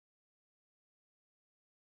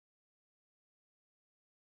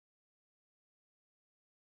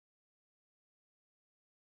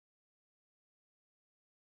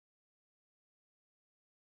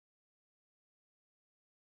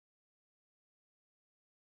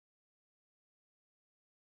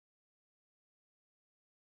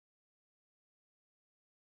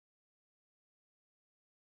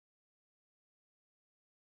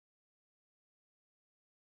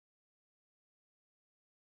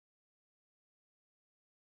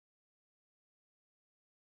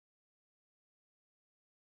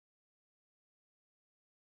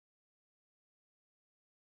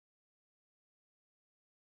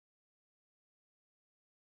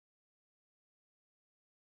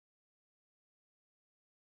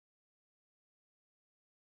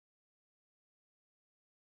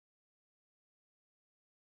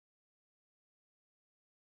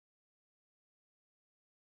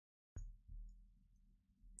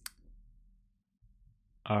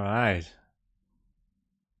All right.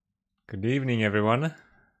 Good evening, everyone.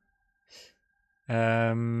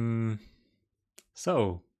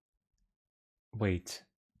 So, wait.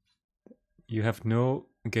 You have no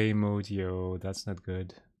game mode, yo. That's not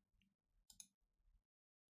good.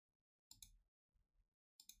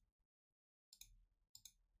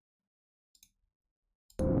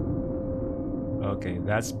 Okay,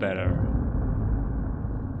 that's better.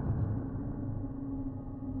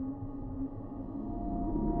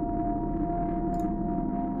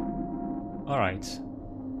 All right.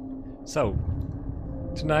 So,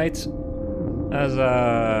 tonight, as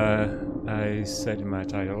I said in my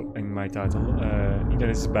title, Eden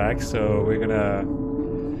is back, so we're gonna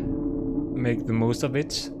make the most of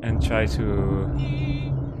it and try to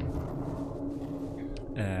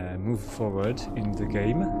move forward in the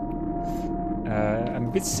game. I'm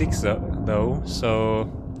a bit sick though,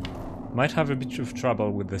 so might have a bit of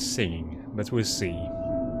trouble with the singing, but we'll see.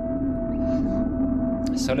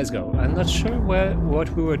 So let's go. I'm not sure what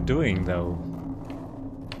we were doing though.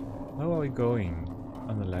 Where are we going?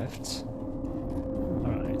 On the left?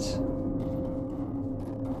 Alright.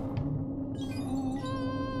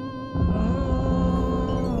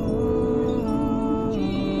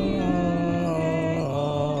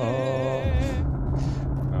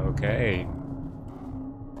 Okay.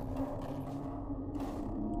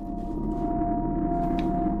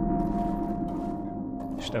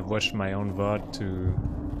 Should have watched my own VOD to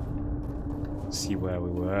see where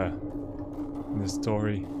we were in the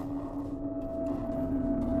story.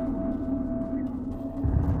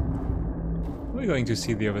 We're going to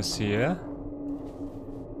see the overseer.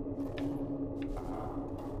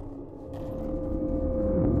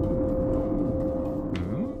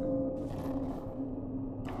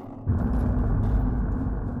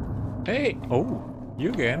 Hey! Oh! You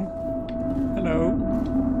again! Hello!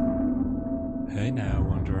 Hey now,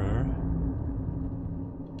 Wanderer.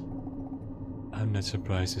 I'm not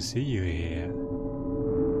surprised to see you here.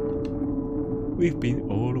 We've been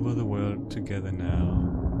all over the world together now.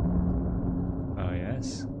 Oh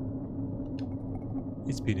yes?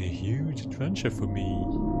 It's been a huge adventure for me.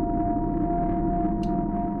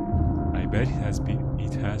 I bet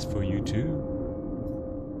it has for you too.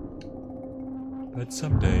 But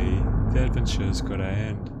someday, the adventure's gotta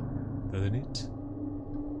end, doesn't it?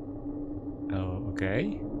 Oh,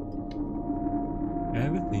 okay.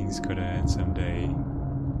 Everything's gotta end someday.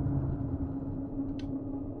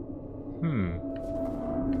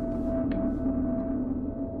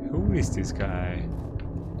 Who is this guy?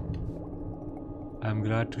 I'm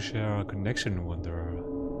glad to share our connection, Wanderer.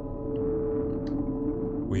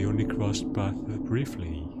 We only crossed paths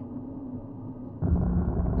briefly.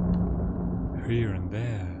 Here and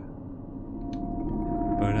there.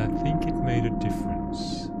 But I think it made a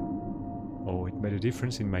difference. Oh, it made a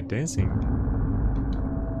difference in my dancing.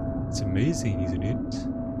 It's amazing, isn't it?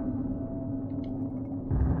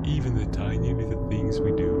 Even the tiny little things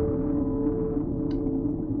we do,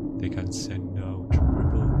 they can send out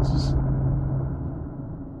ripples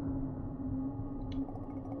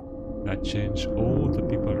that change all the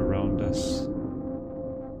people around us,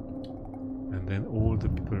 and then all the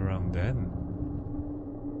people around them,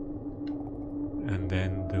 and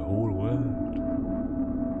then the whole world.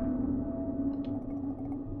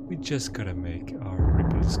 We just gotta make our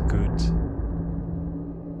ripples good,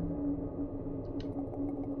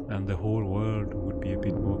 and the whole world would be a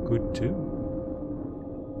bit more good too.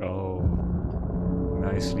 Oh,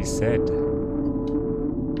 nicely said.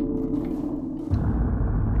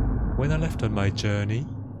 When I left on my journey,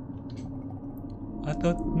 I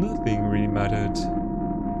thought nothing really mattered.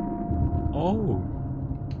 Oh,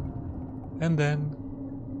 and then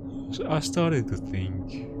I started to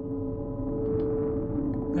think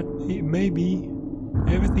that maybe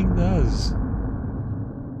everything does.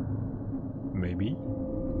 Maybe.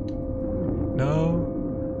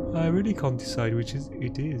 No, I really can't decide which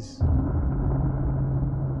it is.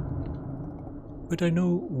 But I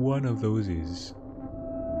know one of those is.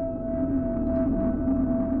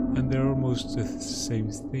 And they're almost the same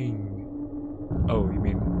thing. Oh, you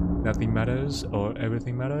mean nothing matters or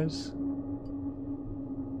everything matters?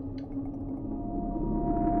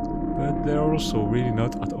 But they're also really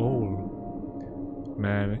not at all.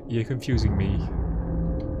 Man, you're confusing me.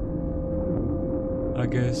 I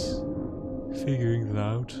guess figuring that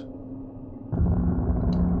out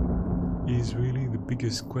is really the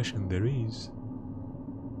biggest question there is.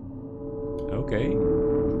 Okay.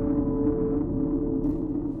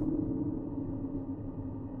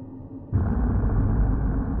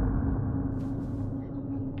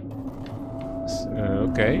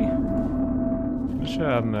 Okay. I'm not sure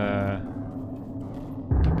I'm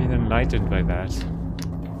been enlightened by that.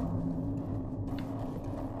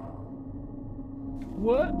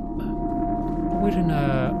 What? We're in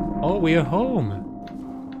a... Oh, we're home.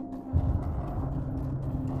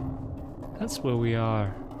 That's where we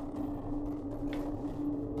are.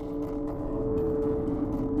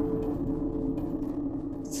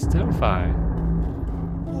 It's Delphi.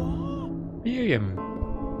 Miriam.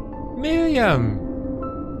 Miriam!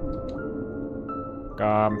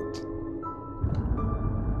 Come.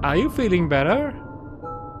 Are you feeling better?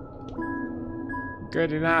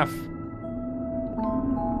 Good enough.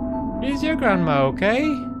 Is your grandma okay?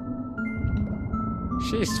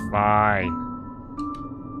 She's fine.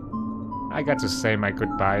 I got to say my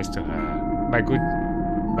goodbyes to her. My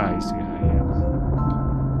goodbyes to her,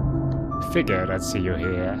 yes. Figured I'd see you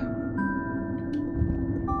here.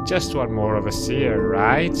 Just one more overseer,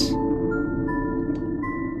 right?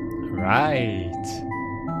 Right.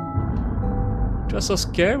 It was so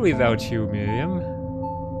scary without you, Miriam.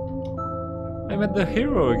 I met the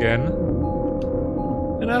hero again.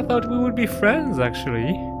 And I thought we would be friends,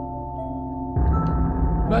 actually.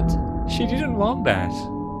 But she didn't want that.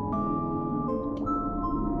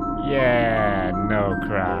 Yeah, no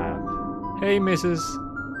crap. Hey, Mrs.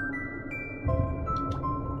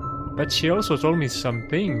 But she also told me some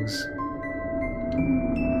things.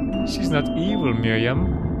 She's not evil,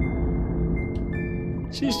 Miriam.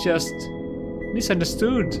 She's just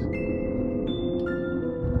misunderstood.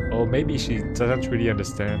 Or maybe she doesn't really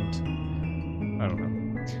understand. I don't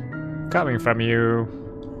know. Coming from you,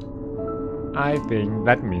 I think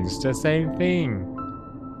that means the same thing.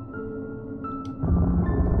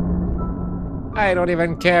 I don't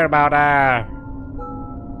even care about her.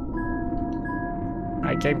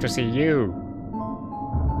 I came to see you.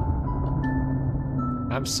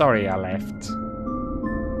 I'm sorry I left.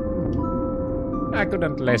 I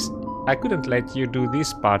couldn't let you do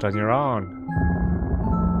this part on your own.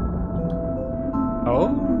 Oh?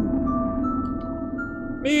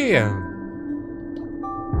 Miriam!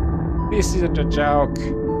 This isn't a joke.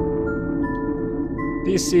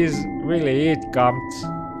 This is really it, Comte.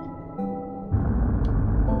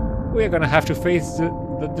 We're gonna have to face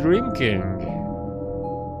the Dream King.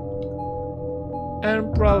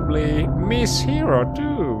 And probably Miss Hero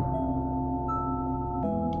too.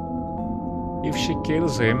 If she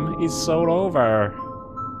kills him, it's all over.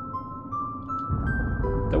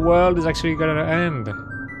 The world is actually gonna end.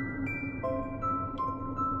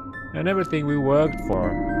 And everything we worked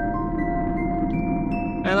for.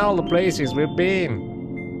 And all the places we've been.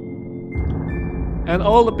 And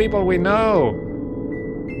all the people we know.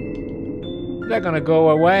 They're gonna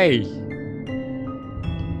go away.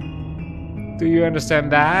 Do you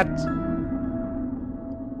understand that?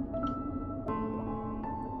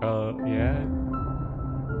 Yeah.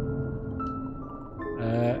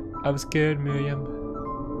 I'm scared, Miriam.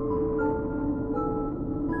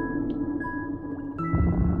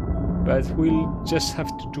 But we'll just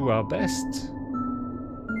have to do our best.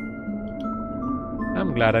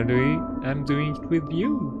 I'm glad I'm doing it with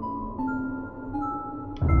you.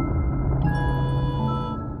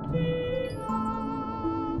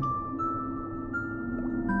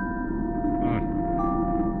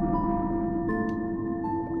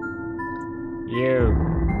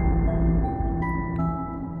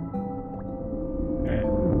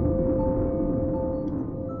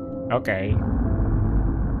 Okay.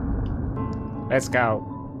 Let's go.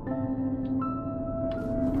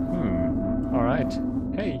 Alright.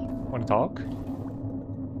 Hey, wanna talk?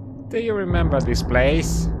 Do you remember this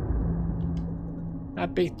place? I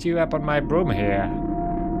picked you up on my broom here.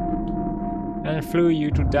 And flew you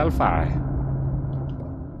to Delphi.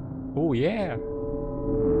 Oh yeah.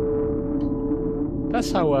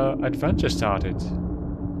 That's how our adventure started.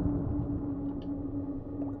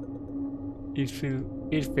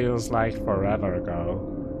 It feels like forever ago.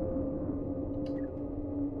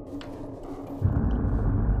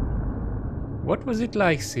 What was it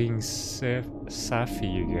like seeing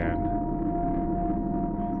Safi again?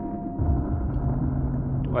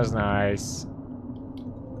 It was nice.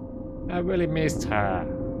 I really missed her.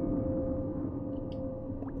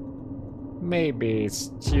 Maybe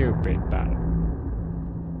it's stupid, but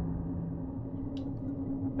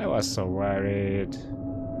I was so worried.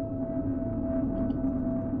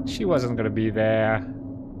 She wasn't gonna be there.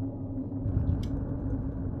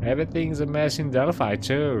 Everything's a mess in Delphi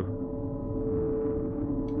too.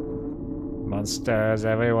 Monsters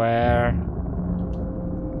everywhere.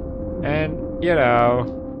 And, you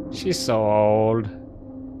know, she's so old.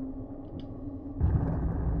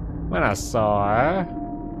 When I saw her,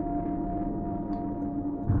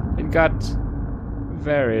 it got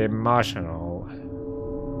very emotional.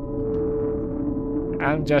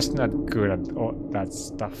 I'm just not good at all that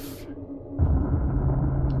stuff.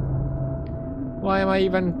 Why am I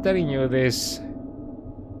even telling you this?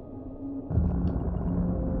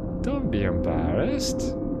 Don't be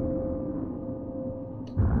embarrassed.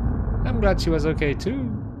 I'm glad she was okay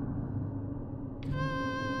too.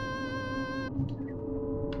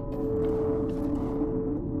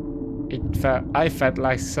 I felt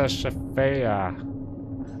like such a failure.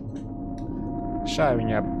 Showing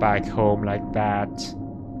her back home like that.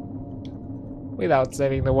 Without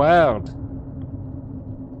saving the world.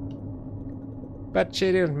 But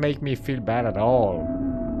she didn't make me feel bad at all.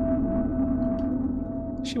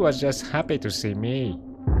 She was just happy to see me.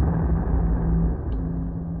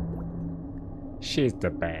 She's the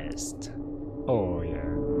best. Oh yeah,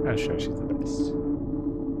 I'm sure she's the best.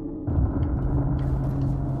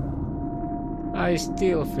 I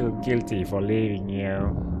still feel guilty for leaving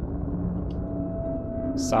you.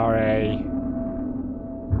 Sorry.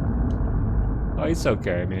 Oh, it's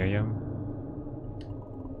okay, Miriam.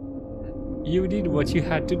 You did what you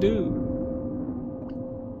had to do.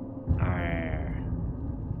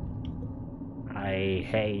 I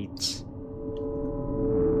hate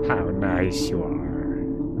how nice you are.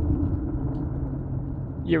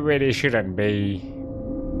 You really shouldn't be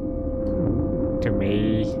to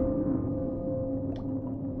me.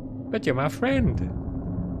 But you're my friend.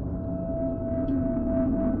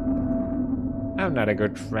 I'm not a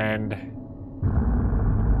good friend.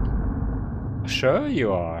 Sure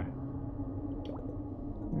you are.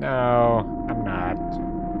 No, I'm not.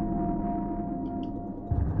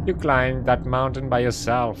 You climbed that mountain by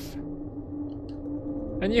yourself.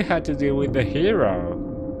 And you had to deal with the hero.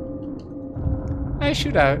 I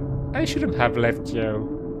shouldn't have left you.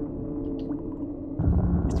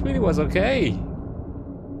 It really was okay.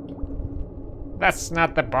 That's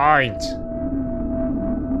not the point.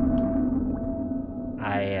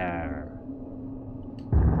 I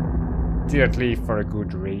didn't leave for a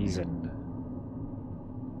good reason.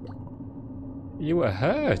 You were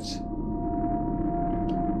hurt.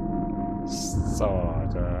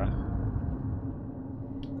 Sorta.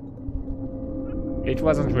 It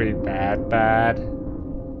wasn't really that bad.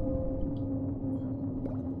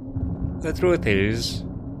 The truth is,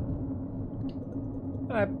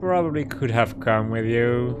 I probably could have come with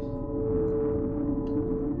you,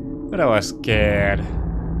 but I was scared.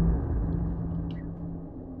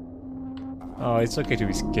 Oh, it's okay to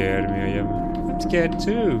be scared, Miriam. I'm scared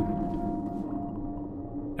too.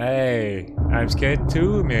 Hey, I'm scared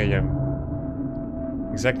too, Miriam.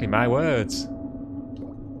 Exactly my words.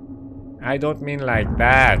 I don't mean like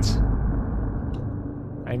that.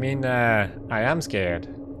 I mean, I am scared.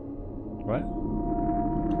 What?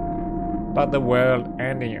 About the world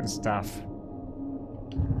ending and stuff.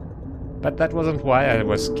 But that wasn't why I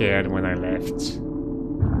was scared when I left.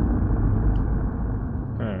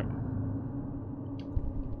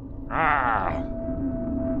 Ah!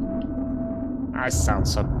 I sound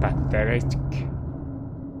so pathetic.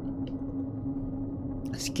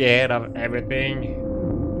 Scared of everything.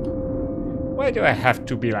 Why do I have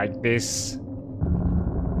to be like this?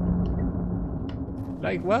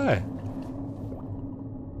 Like what?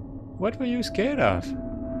 What were you scared of?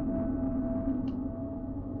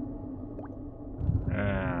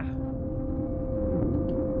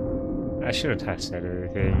 I shouldn't have said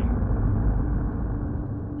anything.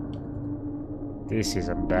 This is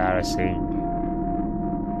embarrassing.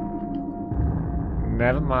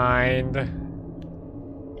 Never mind.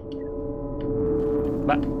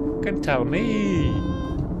 But can tell me.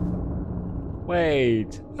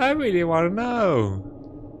 Wait, I really want to know.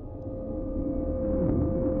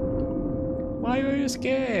 Why were you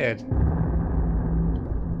scared?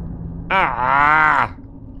 Ah!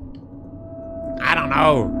 I don't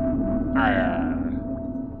know.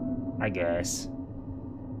 I guess.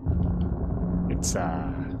 It's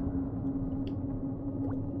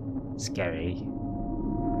scary.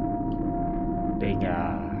 Being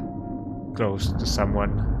close to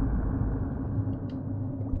someone.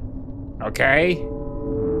 Okay.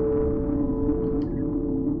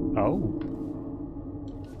 Oh.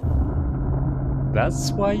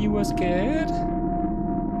 That's why you were scared?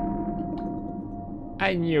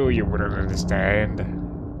 I knew you wouldn't understand.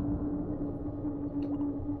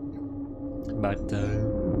 But,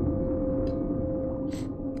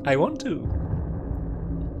 I want to.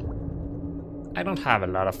 I don't have a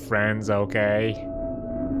lot of friends, okay?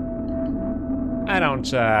 I don't,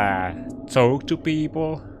 talk to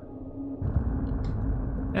people.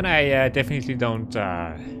 And I, definitely don't,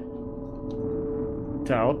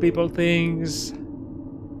 tell people things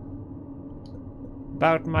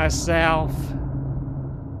about myself.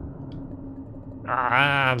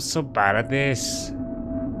 I'm so bad at this.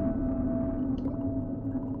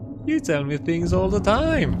 You tell me things all the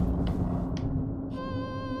time.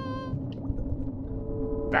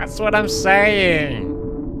 That's what I'm saying.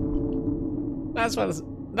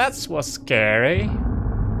 That's what's scary.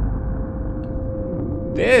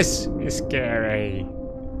 This is scary.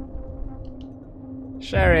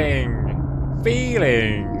 Sharing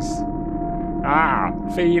feelings.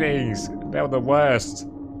 Feelings. They're the worst.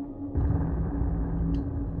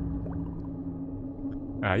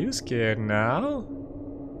 Are you scared now?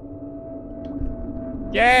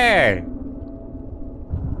 Yeah!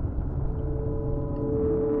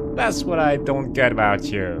 That's what I don't get about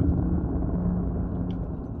you.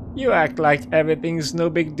 You act like everything's no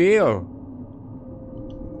big deal.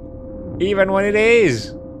 Even when it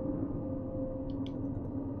is.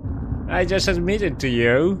 I just admitted to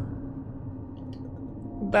you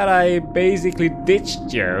that I basically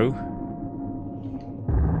ditched you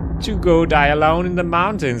to go die alone in the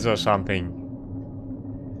mountains or something.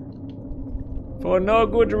 For no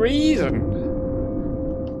good reason.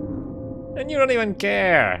 And you don't even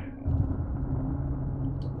care.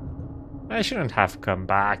 I shouldn't have come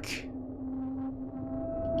back.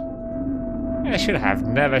 I should have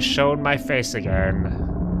never shown my face again.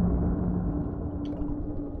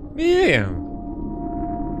 Miriam!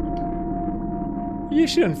 You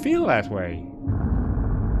shouldn't feel that way.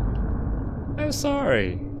 I'm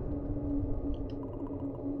sorry.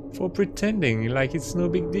 For pretending like it's no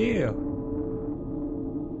big deal.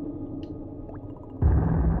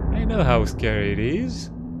 I know how scary it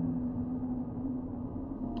is.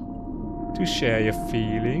 To share your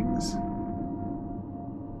feelings.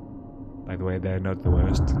 By the way, they're not the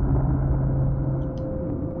worst.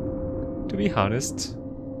 To be honest,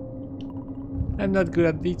 I'm not good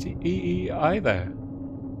at DTE either.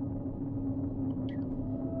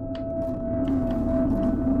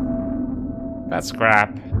 That's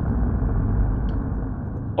crap.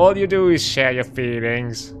 All you do is share your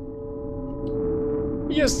feelings.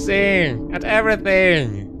 You sing at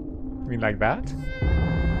everything. You mean like that?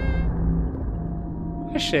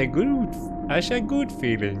 I share good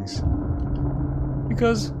feelings.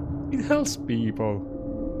 Because it helps people.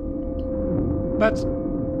 But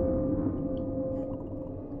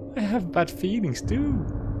I have bad feelings too.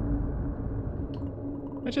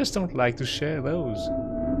 I just don't like to share those.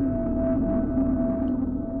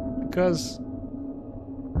 Because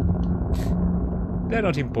they're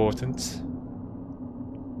not important.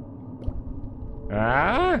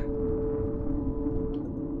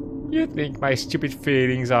 You think my stupid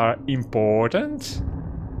feelings are important?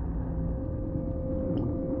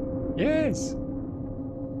 Yes.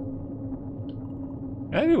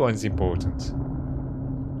 Everyone's important.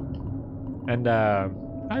 And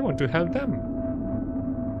I want to help them.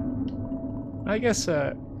 I guess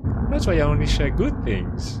that's why I only share good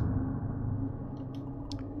things.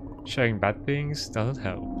 Sharing bad things doesn't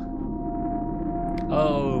help.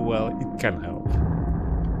 Oh, well, it can help.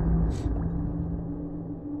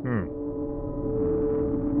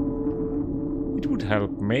 It would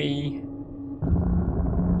help me.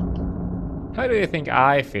 How do you think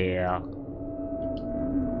I feel?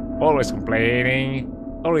 Always complaining,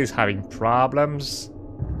 always having problems.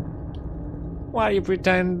 While you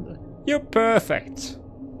pretend you're perfect.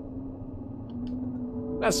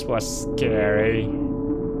 That's what's scary.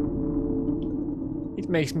 It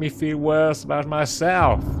makes me feel worse about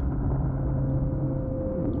myself.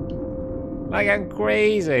 Like I'm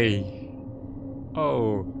crazy.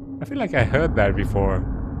 Oh, I feel like I heard that before.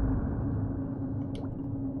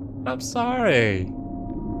 I'm sorry.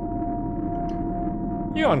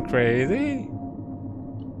 You aren't crazy.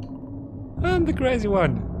 I'm the crazy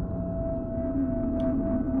one.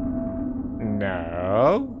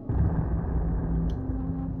 No.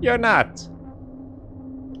 You're not.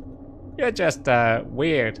 You're just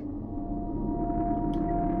weird.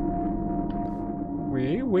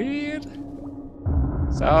 Weird?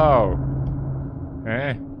 So,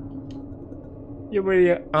 you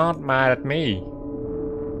really aren't mad at me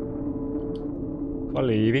for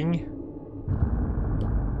leaving?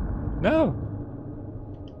 No.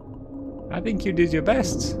 I think you did your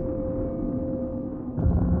best.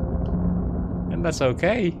 And that's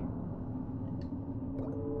okay.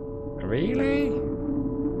 Really?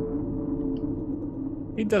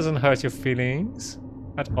 It doesn't hurt your feelings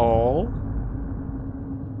at all?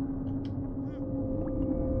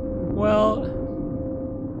 Well,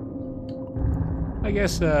 I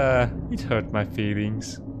guess it hurt my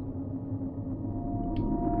feelings.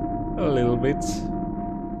 A little bit.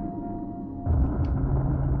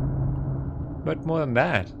 But more than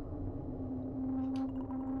that.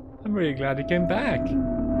 I'm really glad you came back.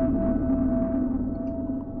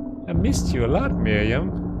 I missed you a lot,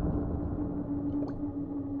 Miriam.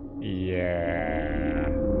 Yeah.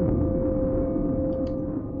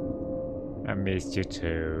 I missed you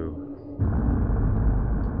too.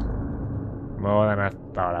 More than I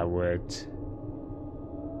thought I would.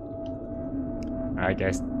 I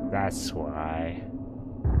guess that's why.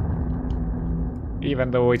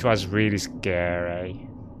 Even though it was really scary,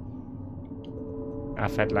 I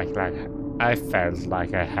felt like I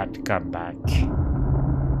had to come back.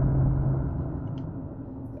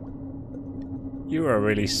 You're a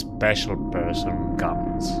really special person,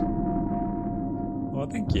 Guns. Well,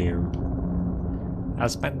 thank you. I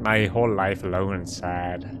spent my whole life alone and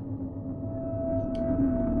sad.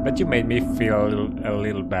 But you made me feel a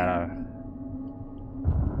little better.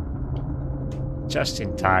 Just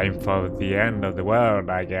in time for the end of the world,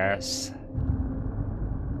 I guess.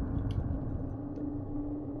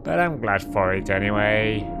 But I'm glad for it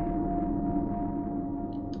anyway.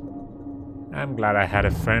 I'm glad I had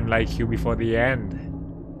a friend like you before the end.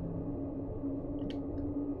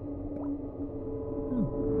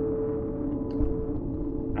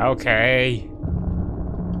 Okay.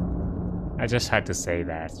 I just had to say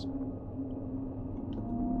that.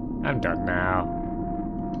 I'm done now.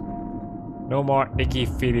 No more icky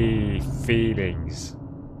feely feelings.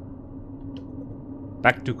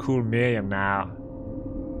 Back to cool Miriam now.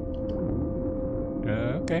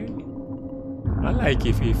 Okay. I like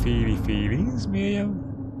iffy feely feelings, Miriam.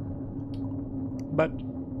 But,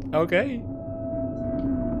 okay.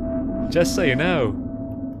 Just so you know,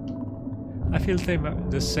 I feel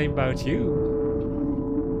the same about you.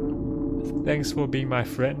 Thanks for being my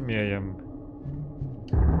friend, Miriam.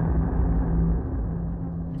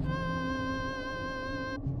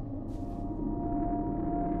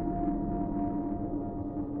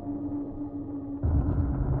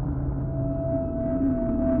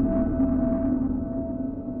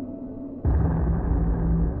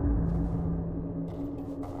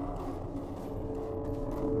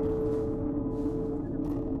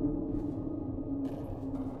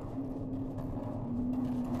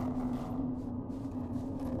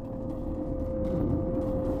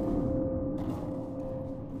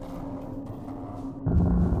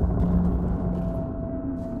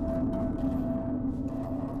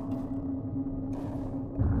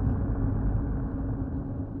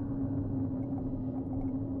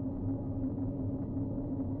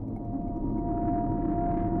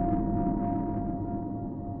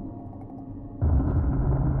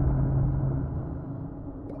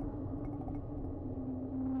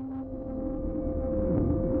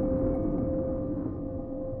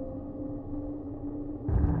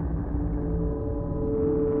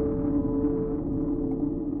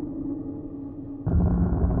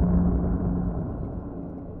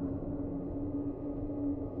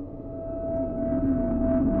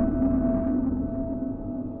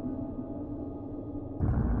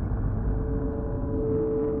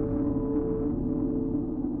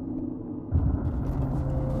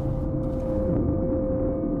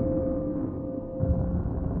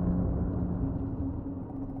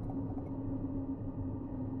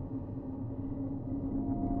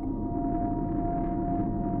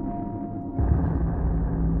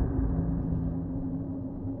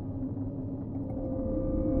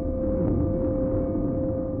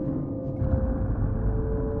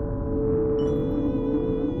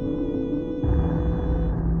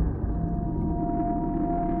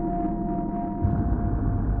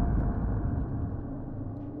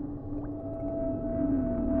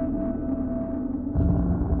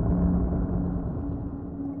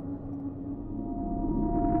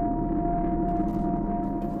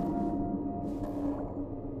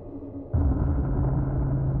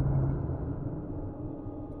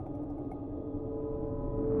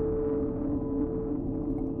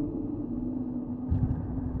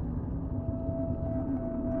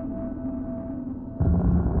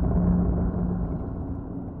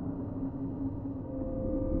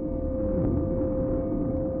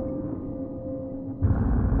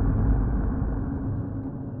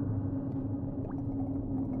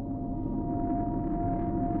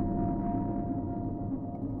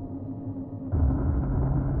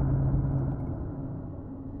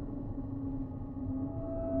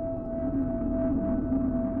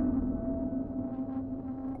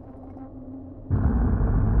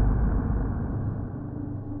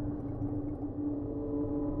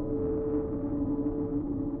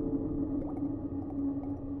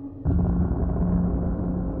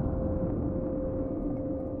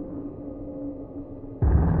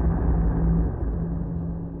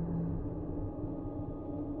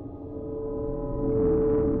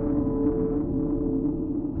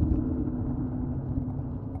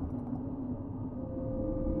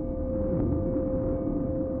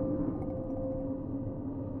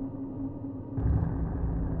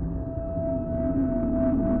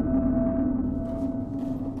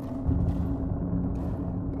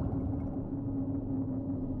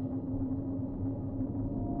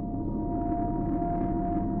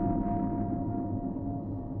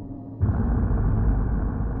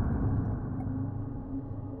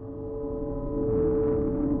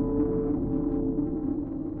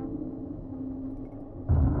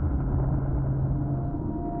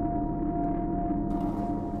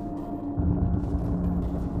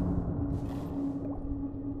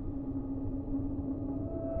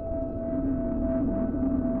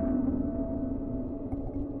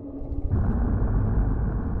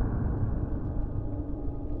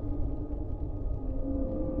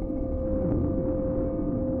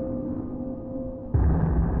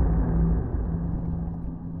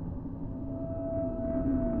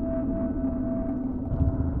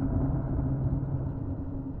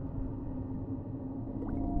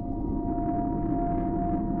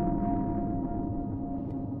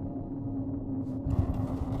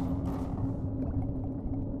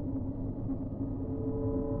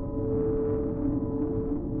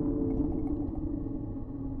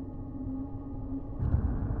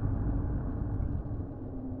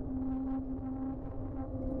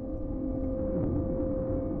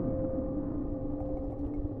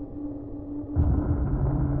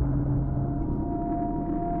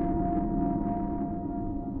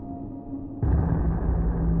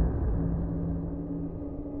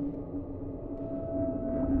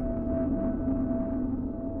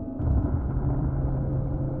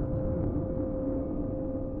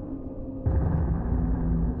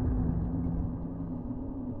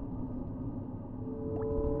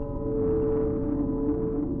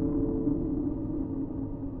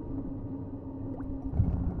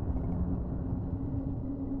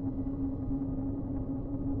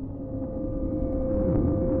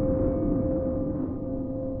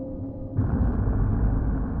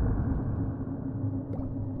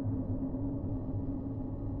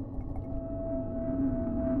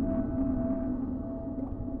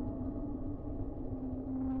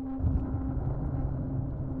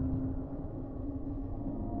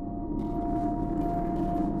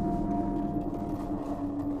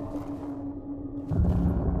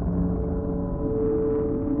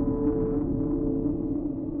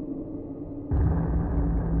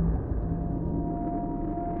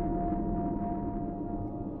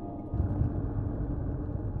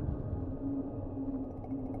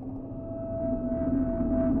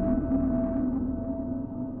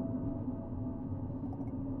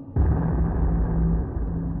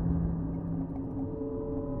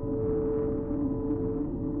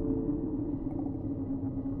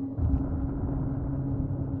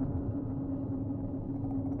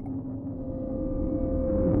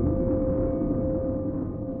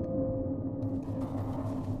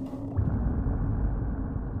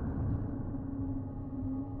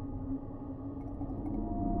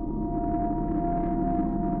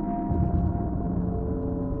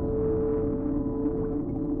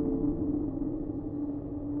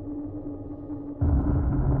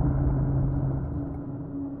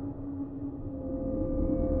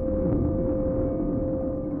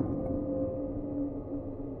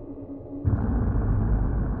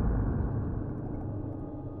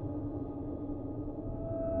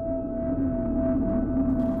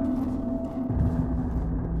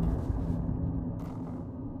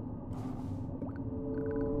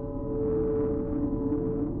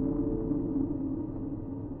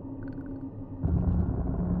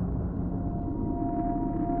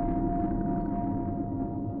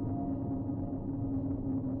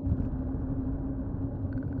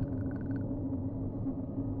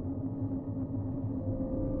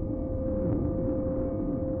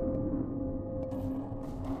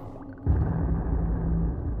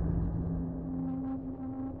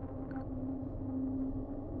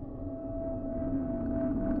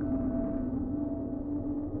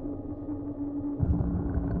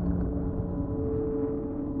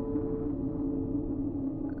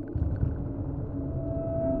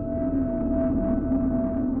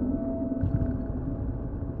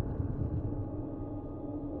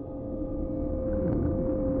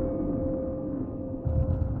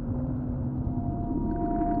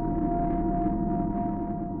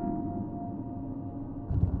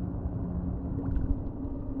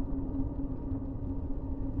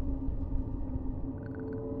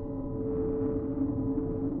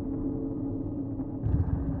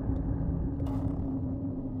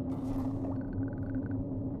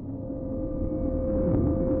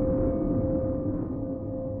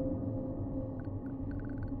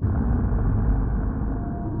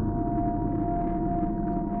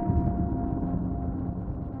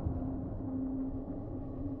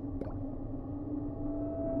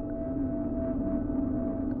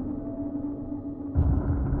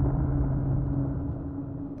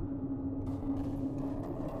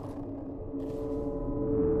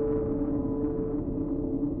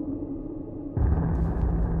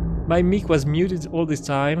 My mic was muted all this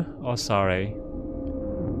time. Oh, sorry.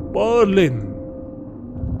 Berlin!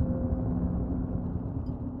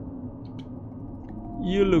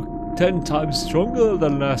 You look 10 times stronger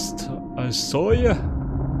than last I saw you.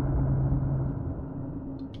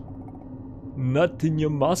 Not in your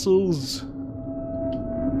muscles,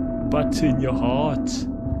 but in your heart.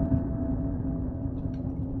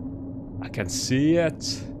 I can see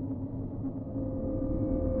it.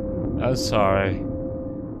 I'm sorry.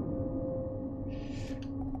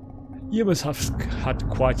 You must have had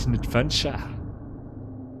quite an adventure.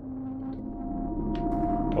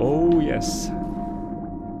 Oh yes.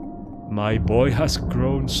 My boy has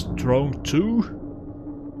grown strong too.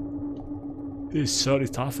 He's certainly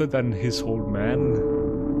tougher than his old man.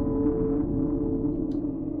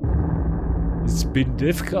 It's been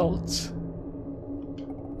difficult.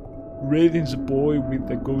 Raising the boy with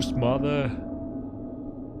the ghost mother.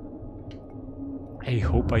 I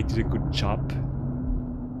hope I did a good job.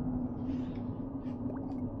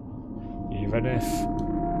 Even if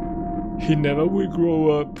he never will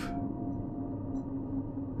grow up.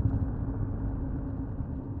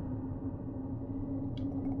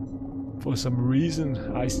 For some reason,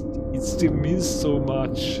 it still means so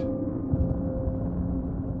much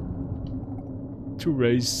to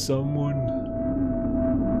raise someone.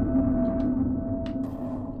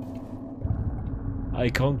 I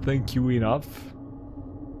can't thank you enough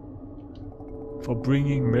for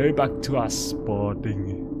bringing Mary back to us,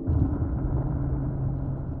 Spotting.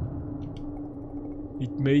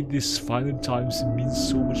 It made these final times mean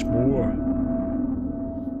so much more.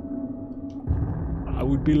 I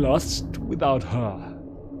would be lost without her.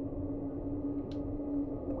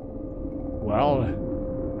 Well,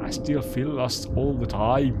 I still feel lost all the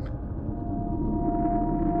time.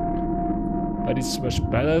 But it's much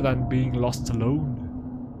better than being lost alone.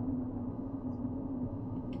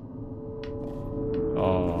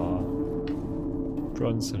 Oh,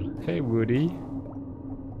 Bronson. Hey, Woody.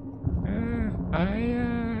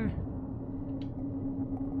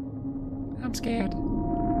 I'm scared.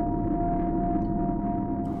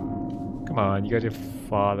 Come on, you got your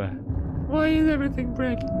father. Why is everything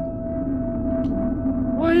breaking?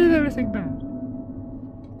 Why is everything bad?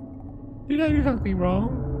 Did I do something wrong?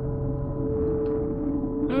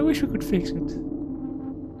 I wish we could fix it.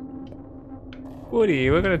 Woody,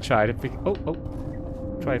 we're gonna try to fix. Oh.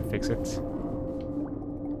 Try and fix it.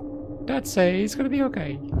 Dad say it's gonna be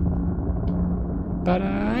okay. But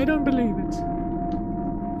I don't believe it.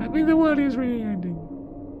 I think the world is really ending.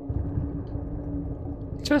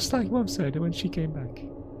 Just like Mom said when she came back.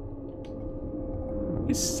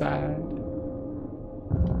 It's sad.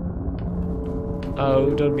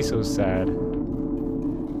 Oh, don't be so sad.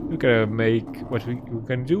 We're gonna make what we're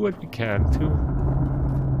gonna do what we can to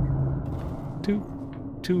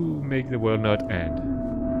make the world not end.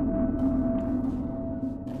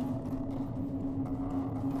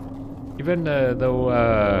 Even though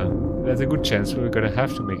there's a good chance we're gonna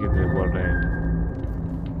have to make it the world end.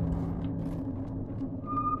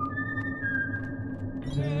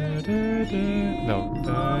 No.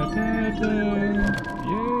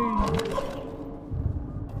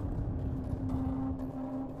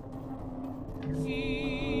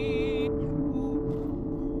 Yay!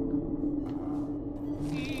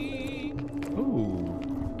 Oh,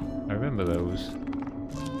 I remember those.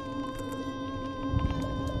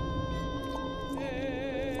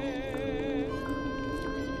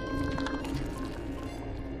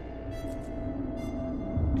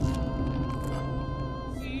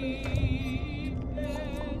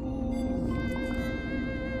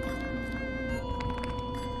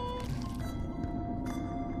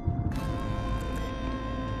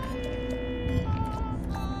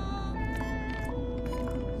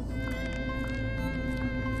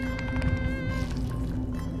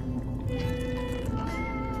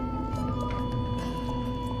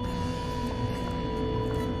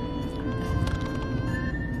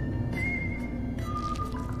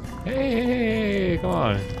 Hey, come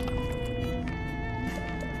on.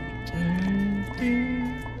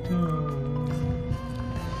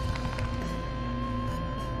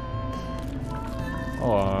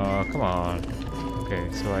 Oh, come on. Okay,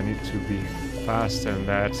 so I need to be faster than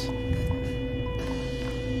that.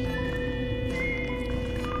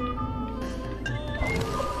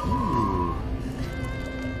 Ooh.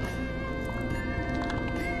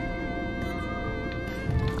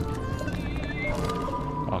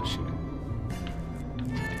 Oh, shit.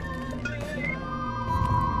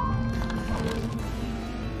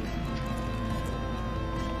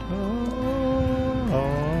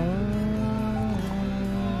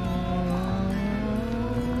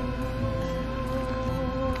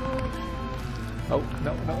 Oh,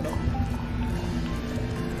 no, no, no.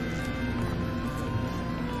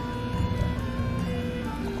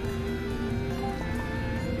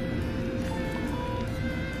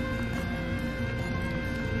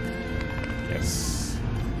 Yes.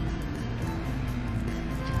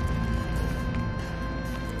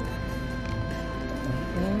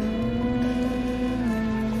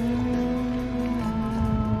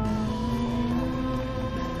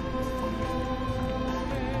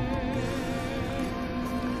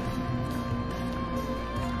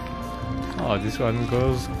 Oh, this one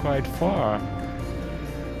goes quite far.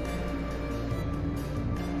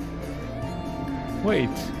 Wait,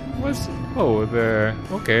 what's... Oh,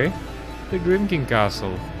 okay. The Grimking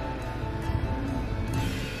Castle.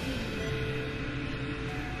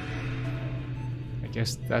 I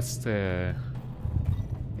guess that's the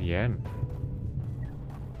end.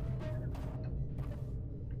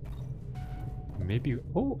 Maybe...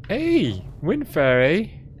 Oh, hey! Wind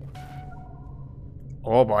Fairy!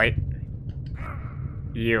 Oh boy.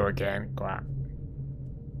 You again, Quack.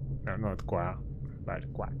 No, not Quack, but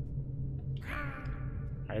Quack.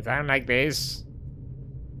 I sound like this.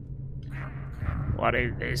 What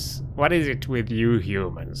is this? What is it with you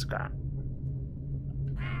humans, Quack?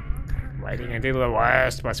 Waiting until the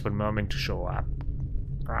worst possible moment to show up.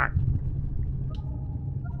 Quack.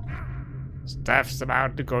 Stuff's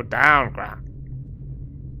about to go down, Quack.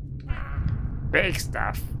 Big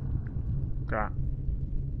stuff. Quack.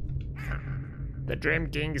 The Dream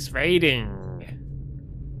King is fading.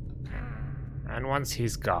 And once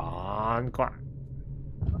he's gone, quack.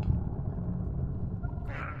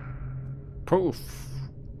 Poof.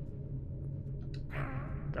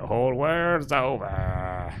 The whole world's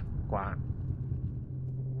over. Quack.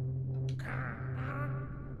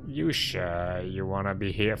 You sure you wanna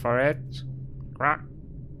be here for it? Quack.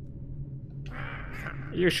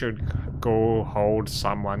 You should go hold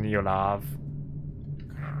someone you love.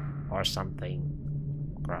 Or something.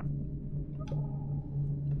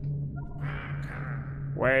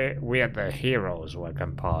 We're the heroes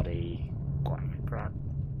welcome party.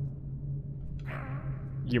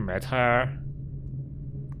 You met her?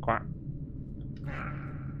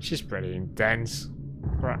 She's pretty intense.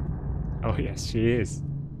 Oh yes, she is.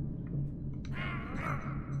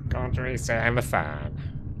 Can't really say I'm a fan.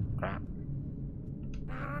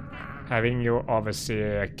 Having your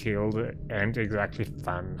overseer killed ain't exactly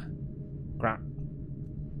fun.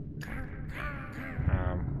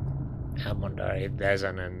 I wonder if there's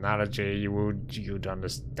an analogy you'd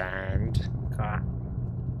understand.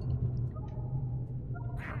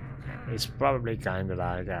 It's probably kind of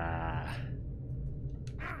like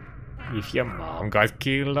if your mom got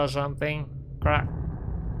killed or something.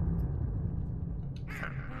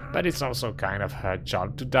 But it's also kind of her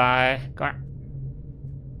job to die.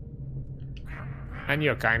 And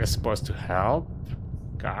you're kind of supposed to help.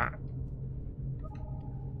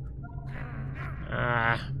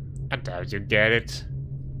 I doubt you get it.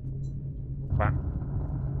 Well,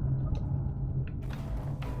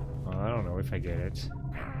 I don't know if I get it.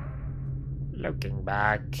 Looking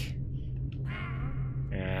back.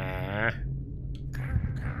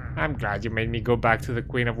 I'm glad you made me go back to the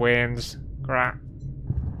Queen of Winds.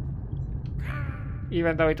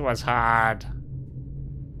 Even though it was hard.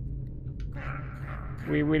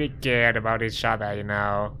 We really cared about each other, you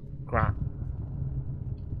know.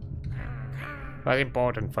 It was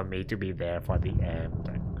important for me to be there for the end.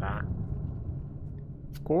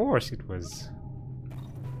 Of course it was.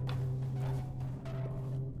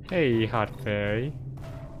 Hey, Heart Fairy.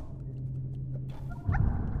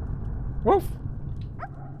 Woof!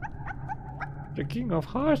 The King of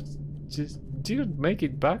Hearts just didn't make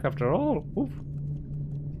it back after all. Woof!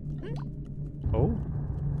 Oh.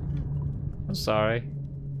 I'm sorry.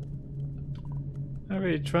 I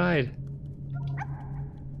really tried.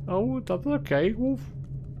 Oh, that's okay, Wolf.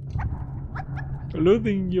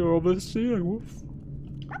 Losing your overseer, Wolf,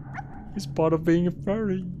 is part of being a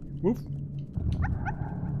fairy, Wolf.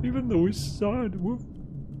 Even though it's sad, Wolf.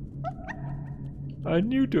 I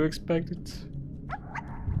knew to expect it.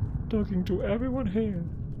 Talking to everyone here,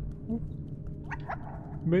 Wolf,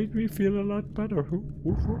 made me feel a lot better,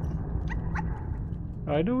 Wolf.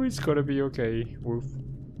 I know it's gonna be okay, Wolf.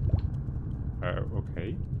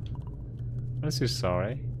 Okay. I'm so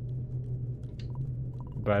sorry.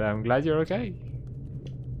 But I'm glad you're okay.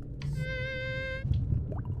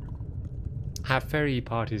 Have fairy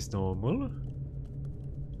parties normal?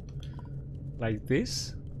 Like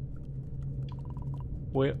this?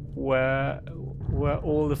 Where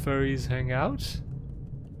all the furries hang out?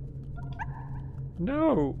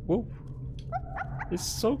 No! Whoa. It's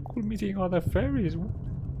so cool meeting other fairies.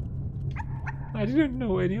 I didn't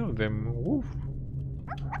know any of them. Woof.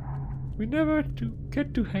 We never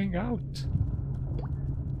get to hang out.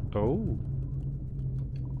 Oh.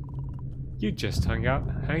 You just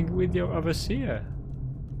hang with your overseer.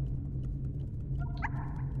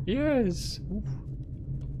 Yes. Oof.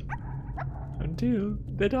 Until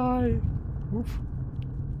they die. Oof.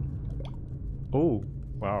 Oh,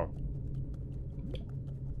 wow.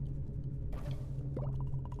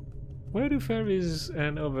 Where do fairies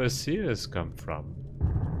and overseers come from?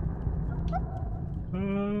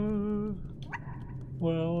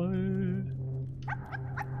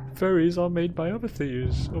 Fairies are made by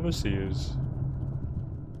overseers.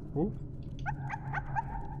 Oof.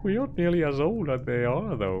 We aren't nearly as old as they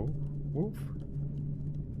are, though. Oof.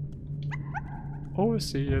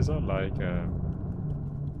 Overseers are like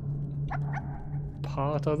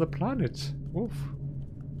part of the planet. Oof.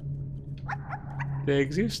 They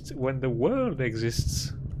exist when the world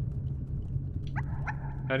exists.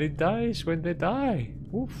 And it dies when they die.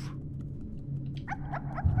 Oof.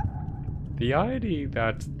 The idea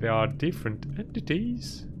that there are different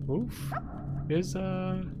entities, oof, is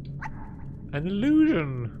an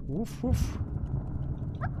illusion. Woof woof.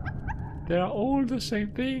 They are all the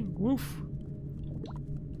same thing. Woof.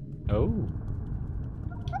 Oh.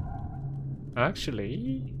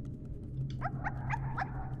 Actually,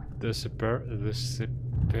 the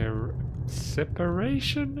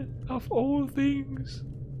separation of all things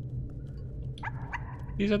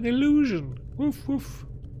is an illusion. Woof woof.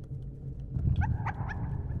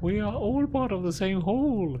 We are all part of the same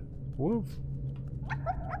whole. Woof.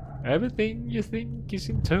 Everything you think is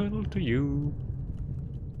internal to you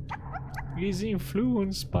is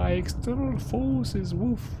influenced by external forces.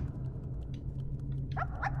 Woof.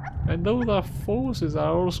 And those forces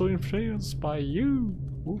are also influenced by you.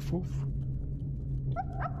 Woof woof.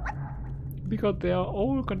 Because they are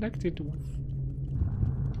all connected. Woof.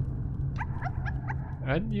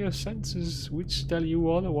 And your senses, which tell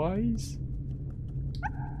you otherwise,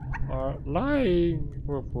 are lying.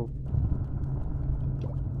 Woof woof.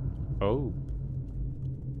 Oh.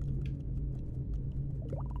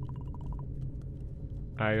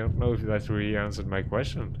 I don't know if that really answered my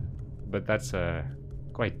question, but that's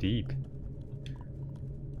quite deep.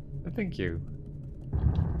 But thank you.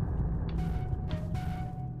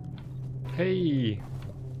 Hey,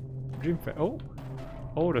 Dream Fairy.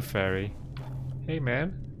 Oh, the fairy. Hey,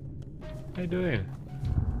 man. How you doing?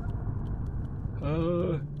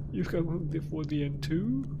 You've come for the end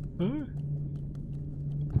too? Huh?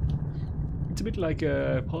 It's a bit like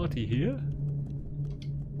a party here.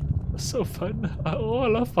 So fun. Oh, I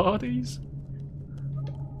love parties.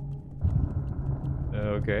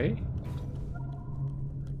 Okay.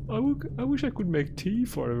 I wish I could make tea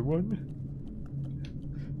for everyone.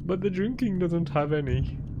 But the drinking doesn't have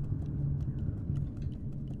any.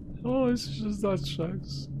 Oh, it's just that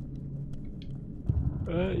sucks.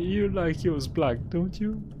 You like yours black, don't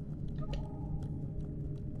you?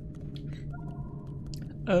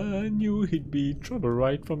 I knew he'd be trouble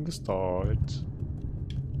right from the start.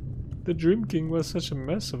 The drinking was such a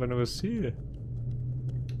mess of an overseer.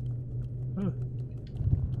 Huh.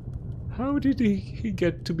 How did he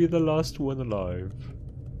get to be the last one alive?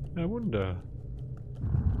 I wonder.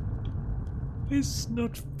 It's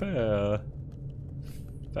not fair.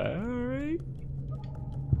 Fair, eh?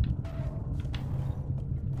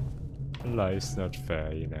 Life's not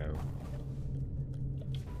fair, you know.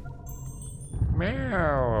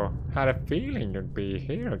 Meow! Had a feeling you'd be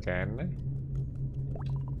here again.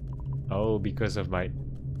 Oh, because of my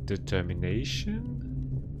determination?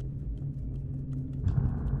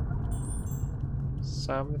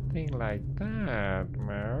 Something like that,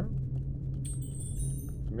 Meow.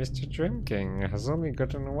 Mr. Drinking has only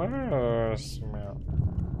gotten worse, Meow.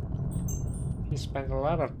 He spent a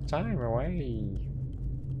lot of time away,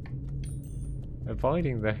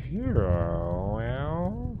 avoiding the hero,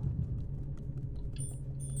 well.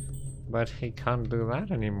 But he can't do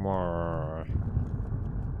that anymore.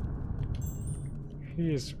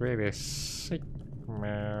 He's really sick,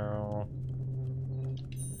 Meow.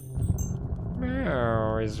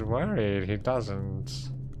 Meow is worried he doesn't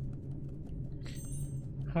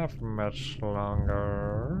have much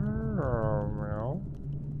longer. Meow.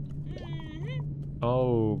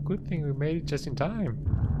 Oh, good thing we made it just in time.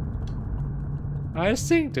 I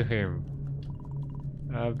sing to him.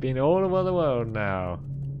 I've been all over the world now.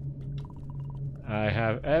 I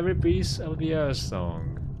have every piece of the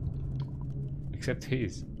Wandersong, except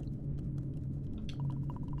his.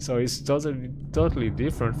 So it's totally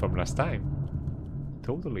different from last time.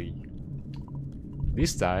 Totally.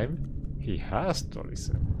 This time, he has to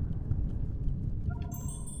listen.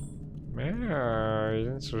 Yeah, I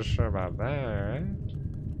isn't so sure about that.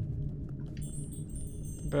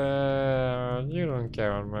 But you don't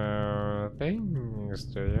care about things,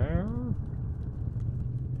 do you?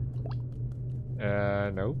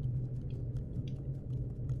 No.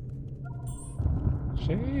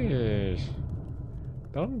 Sheesh.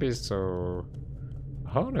 Don't be so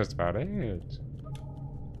honest about it.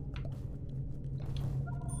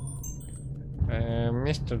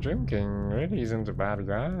 Mr. Drinking really isn't a bad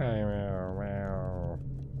guy. Well,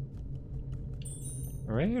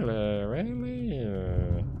 really.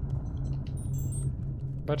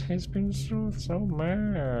 But he's been through so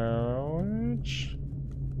much.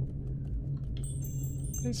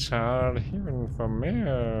 It's hard even for me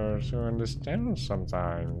to understand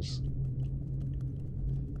sometimes.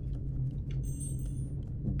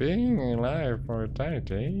 Being alive for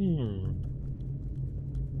eternity.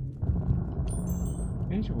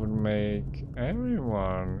 It would make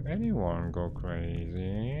anyone go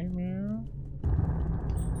crazy.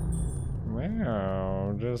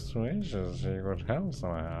 Well, just wishes he could help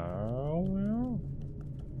somehow. Well,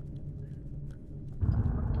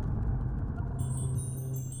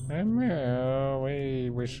 and we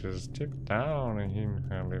wishes deep down in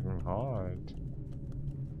her little heart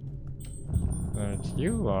that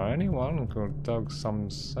you or anyone could talk some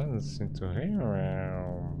sense into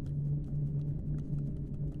him.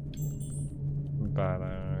 But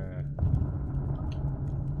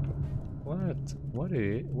what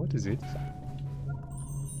is it?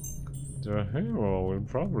 The hero will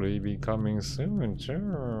probably be coming soon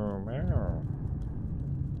too.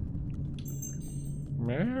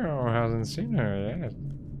 Meow hasn't seen her yet.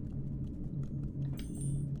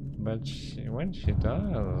 But when she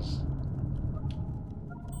does,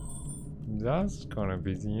 that's gonna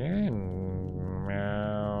be the end.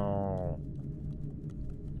 Meow.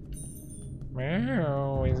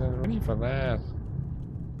 Meow isn't ready for that.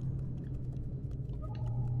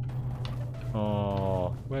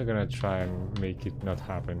 Oh, we're gonna try and make it not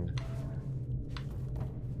happen.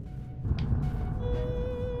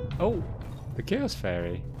 Oh, the Chaos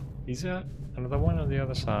Fairy. Is there another one on the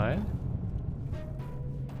other side?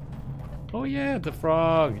 Oh yeah, the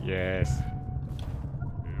frog. Yes.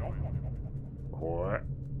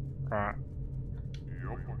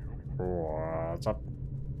 What's up?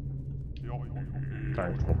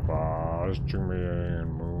 Thanks for busting me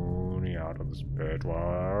and Mooney out of this bed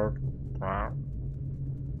world.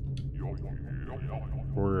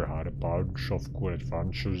 We had a bunch of cool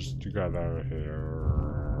adventures together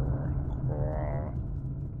here.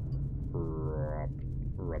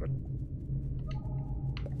 Rabbit.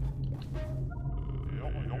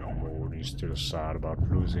 Mooney's still sad about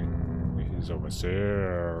losing his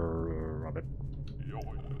overseer. Rabbit.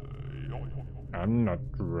 I'm not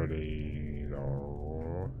ready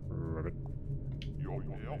though. Rabbit.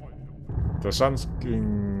 The Sun's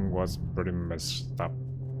King was pretty messed up,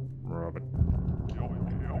 Robert.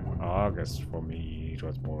 I guess for me it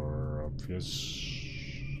was more obvious,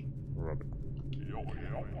 Robert.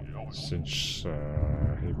 Since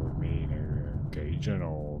he put me in a cage and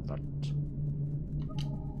all that.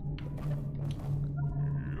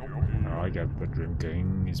 I get the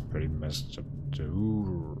drinking is pretty messed up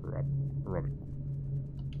too, Robert.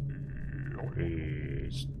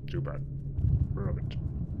 It's too bad, Robert.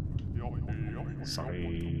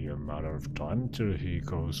 Sorry, a matter of time till he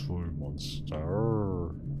goes full monster.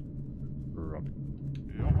 Robert.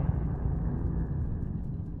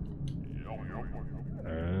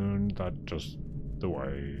 And that's just the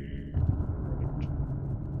way. Robert.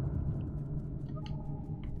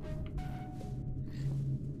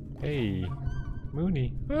 Hey,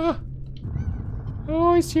 Mooney. Ah!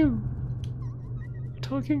 Oh, it's you!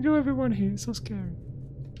 Talking to everyone here, so scary.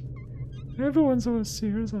 Everyone's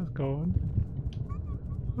overseers has gone.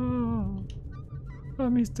 Oh, I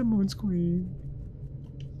missed the Moon's Queen.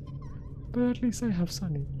 But at least I have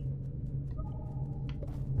Sunny.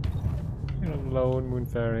 You're alone, Moon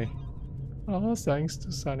Fairy. Oh, thanks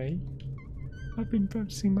to Sunny. I've been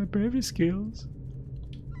practicing my bravery skills.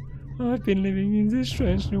 I've been living in this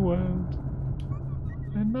strange new world.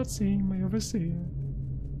 I'm not seeing my overseer.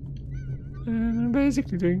 And I'm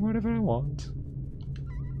basically doing whatever I want.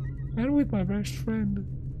 And with my best friend.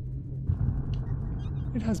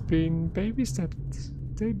 It has been baby steps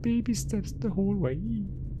the whole way.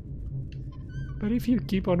 But if you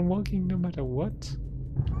keep on walking no matter what,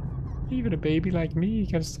 even a baby like me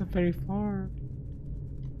can step very far.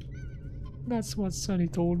 That's what Sunny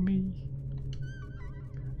told me.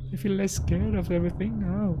 I feel less scared of everything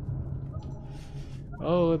now.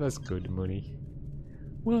 Oh, that's good, Mooney.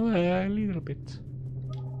 Well, a little bit.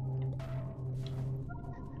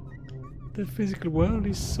 The physical world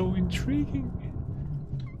is so intriguing.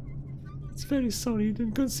 It's very solid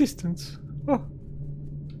and consistent. Oh,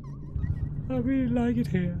 I really like it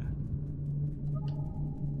here.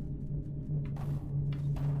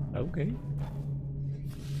 Okay.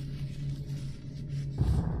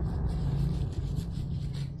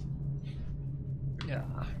 Yeah.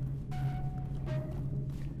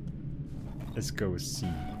 Let's go see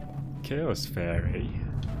Chaos Fairy.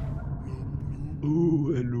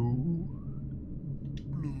 Oh, hello.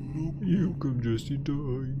 You come just in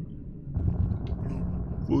time.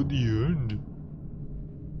 For the end.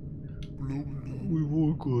 We've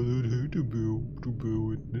all gathered here to bear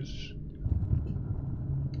witness.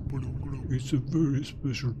 It's a very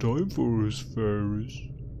special time for us fairies.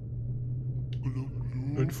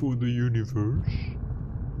 And for the universe.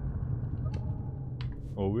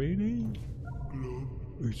 Oh really?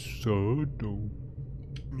 It's sad though.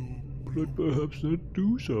 But perhaps not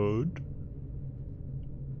too sad.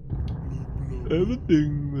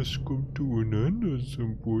 Everything must come to an end at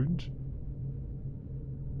some point.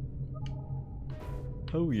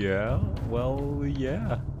 Oh yeah? Well,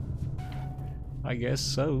 yeah. I guess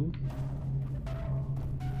so.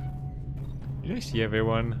 Did I see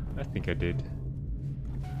everyone? I think I did.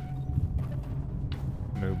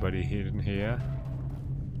 Nobody hidden here.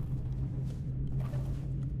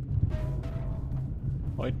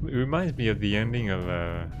 Oh, it reminds me of the ending of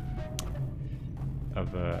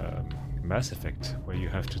Mass Effect, where you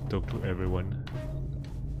have to talk to everyone.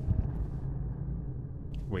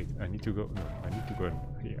 Wait, I need to go. No, I need to go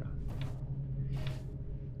here.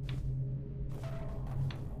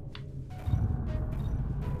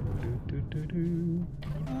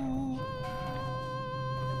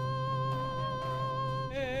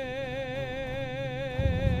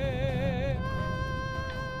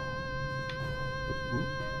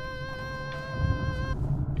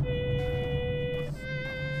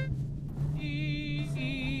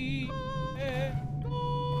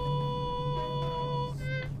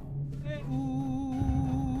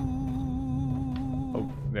 Oh,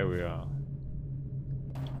 there we are.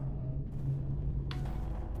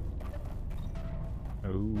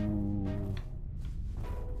 Oh.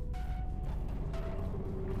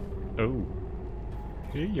 Oh.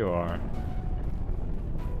 Here you are.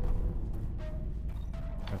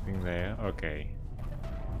 Nothing there. Okay.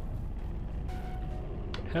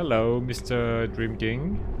 Hello, Mr. Dream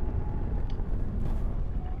King.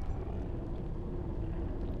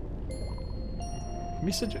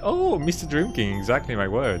 Mr. Dream King, exactly my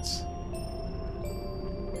words.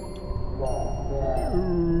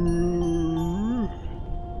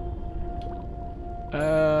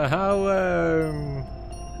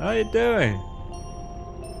 How you doing?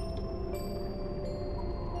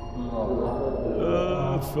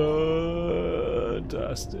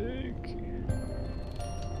 Fantastic.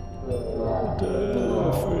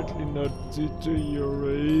 Definitely not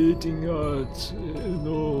deteriorating at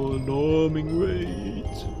no alarming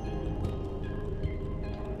rate.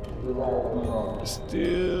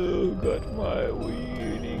 Still got my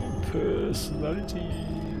winning personality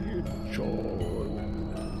charm.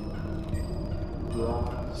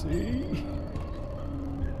 See?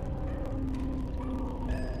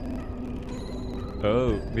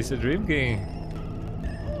 Oh, Mr. Dream King.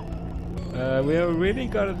 We have really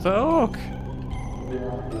gotta talk.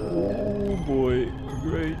 Oh boy,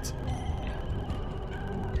 great.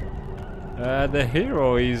 The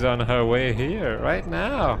hero is on her way here right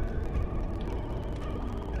now.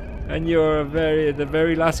 And you're the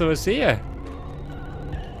very last of us here.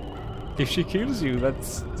 If she kills you,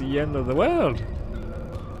 that's the end of the world.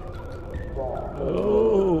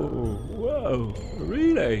 Oh, wow,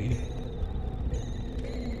 really?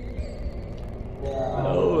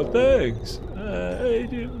 Oh, thanks. I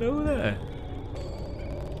didn't know that.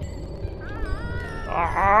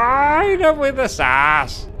 Enough with the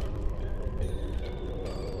sass.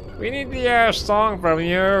 We need to hear a song from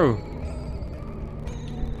you.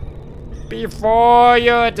 Before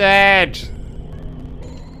you're dead.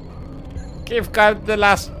 Give God the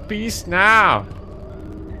last piece now.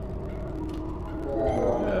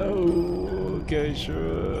 Oh, okay,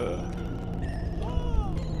 sure.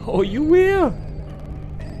 Oh, you will?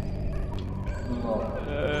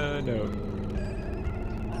 No.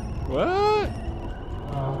 What?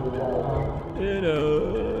 You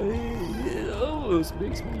know, it almost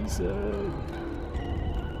makes me sad.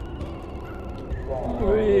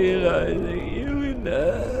 Realizing you will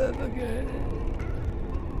never get it.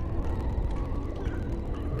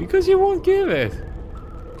 Because you won't give it.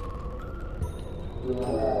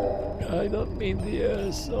 I don't mean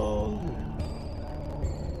the song.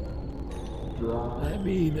 I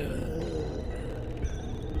mean,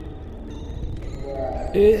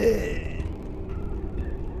 eh.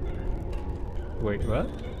 Wait, what?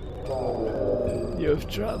 You've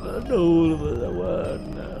traveled all over the world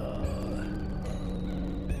now.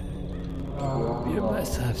 You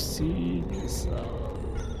must have seen yourself.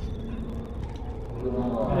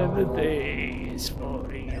 Everything is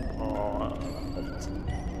falling apart.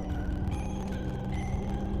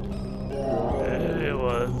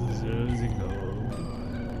 Everyone's losing hope.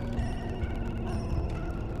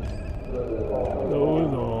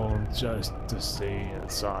 Hold on just to see the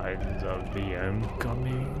signs of the end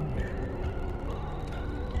coming.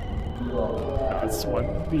 That's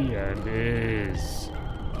what the end is.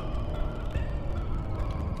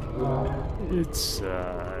 It's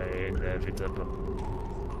inevitable.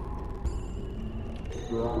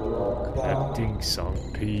 Collecting some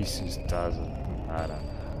pieces doesn't matter.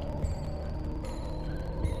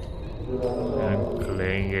 I'm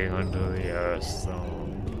clinging onto the earth stone.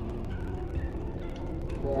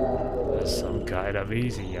 There's some kind of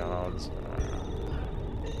easy answer.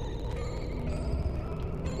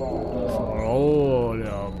 For all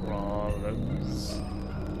your problems.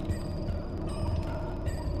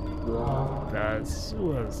 That's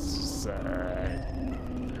what's sad.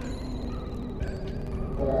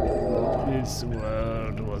 This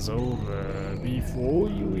world was over before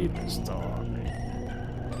you even started.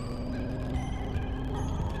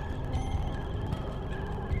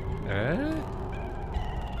 Huh?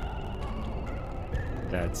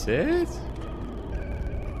 That's it?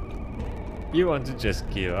 You want to just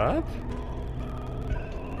give up?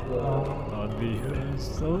 On the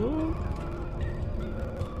Earth?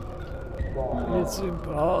 It's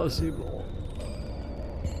impossible.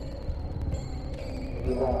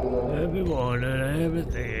 Everyone and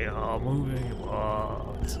everything are moving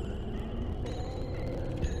apart.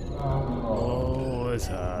 Oh, it's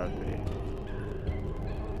happening.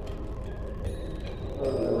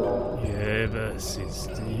 Ever since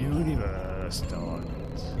the universe started.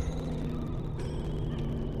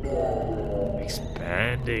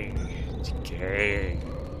 Expanding, decaying.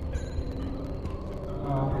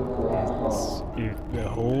 If the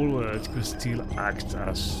whole world could still act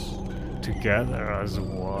as together as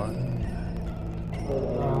one,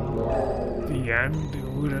 the end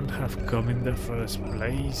wouldn't have come in the first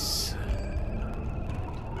place.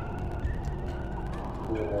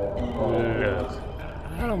 Look,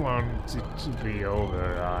 I don't want it to be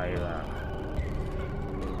over either.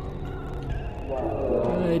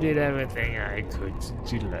 I did everything I could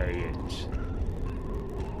to delay it.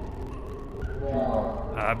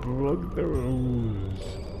 I broke the rules.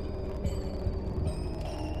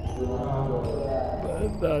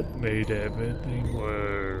 But that made everything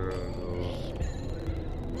worse.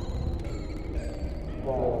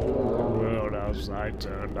 The world outside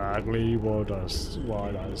turned ugly while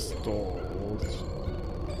I stalled.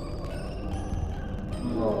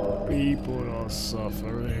 People are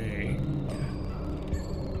suffering.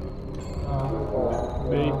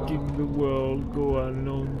 Making the world go on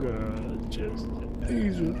longer just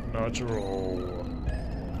isn't natural.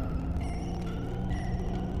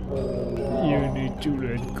 You need to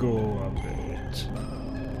let go of it.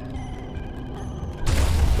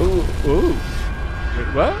 Ooh. Wait,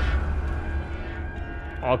 what?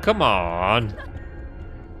 Oh, come on.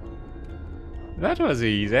 That was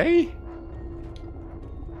easy.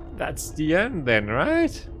 That's the end then,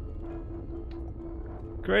 right?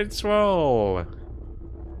 Great swirl.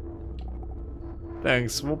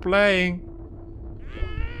 Thanks for playing.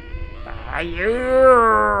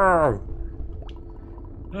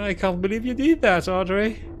 I can't believe you did that,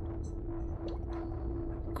 Audrey.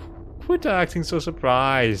 Quit acting so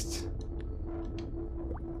surprised.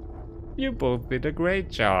 You both did a great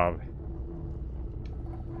job.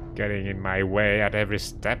 Getting in my way at every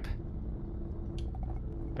step.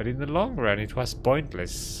 But in the long run it was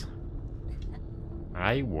pointless.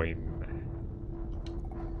 I win.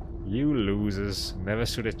 You losers never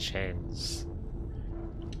stood a chance.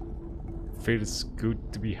 Feels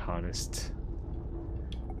good to be honest.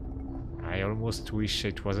 I almost wish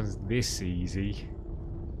it wasn't this easy.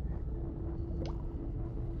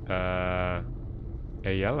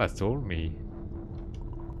 Ayala told me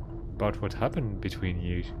about what happened between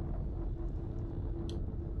you.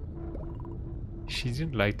 She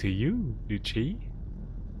didn't lie to you, did she?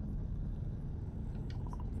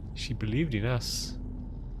 She believed in us.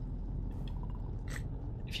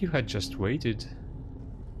 If you had just waited,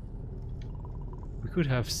 we could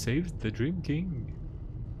have saved the Dream King.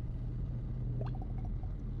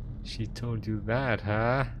 She told you that,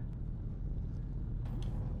 huh?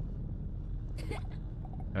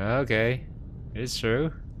 Okay. It's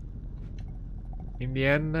true. In the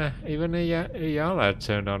end, even Ayala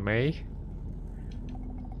turned on me.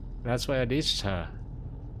 That's why I ditched her.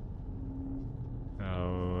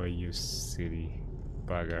 Oh, you silly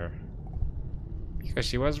bugger. Because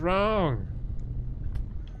she was wrong.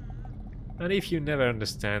 And if you never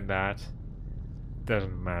understand that,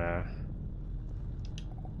 doesn't matter.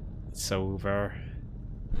 It's over.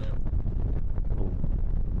 Oh,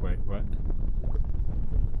 wait, what?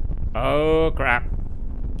 Oh, crap.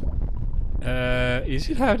 Is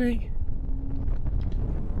it happening?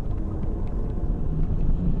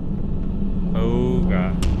 Oh,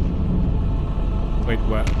 God. Wait,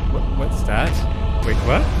 what? What's that? Wait,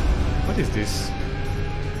 what? What is this?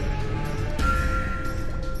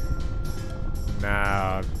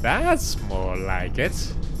 Now, that's more like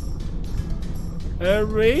it. A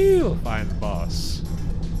real fine boss.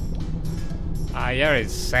 Ah, you're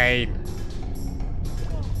insane.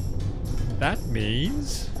 That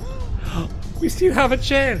means we still have a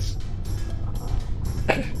chance.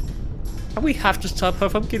 And we have to stop her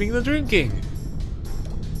from killing the drinking.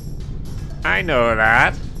 I know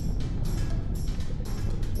that.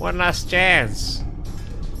 One last chance.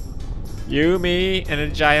 You, me, and a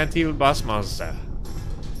giant evil boss monster.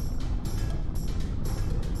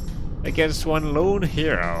 Against one lone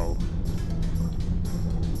hero.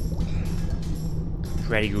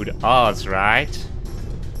 Pretty good odds, right?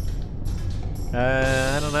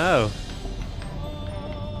 I don't know.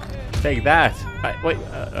 Take that. Wait,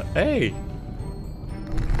 hey.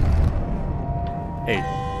 Hey.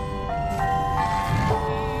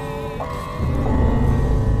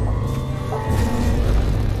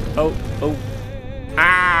 Oh.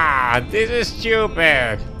 Ah, this is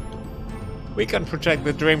stupid. We can protect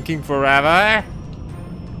the Dream King forever.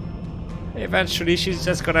 Eventually she's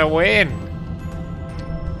just gonna win.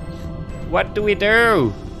 What do we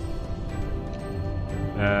do?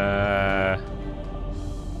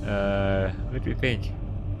 Let me think.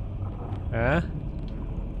 Huh?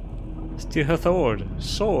 Steal her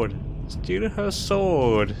sword. Steal her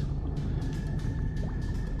sword.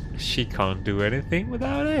 She can't do anything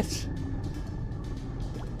without it.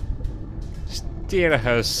 Steal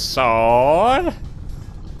her sword?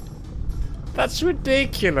 That's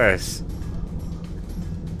ridiculous.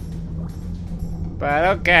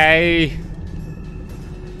 But okay.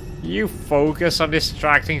 You focus on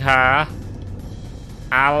distracting her.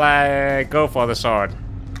 I'll go for the sword.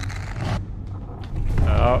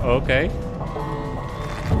 Oh, okay.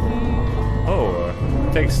 Oh,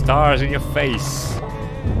 take stars in your face.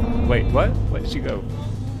 Wait, what? Where did she go?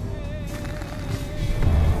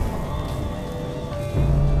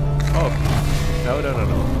 Oh, no.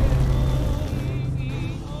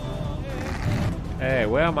 Hey,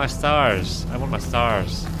 where are my stars? I want my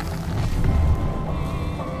stars.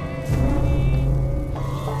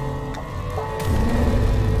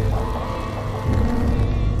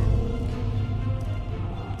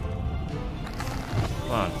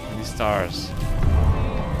 Come on, give me stars.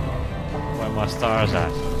 Where are my stars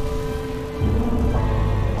at?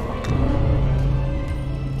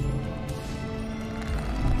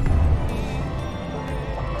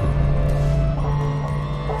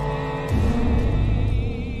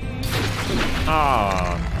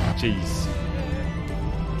 Ah, jeez.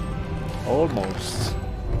 Almost.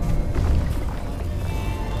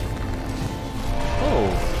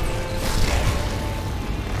 Oh.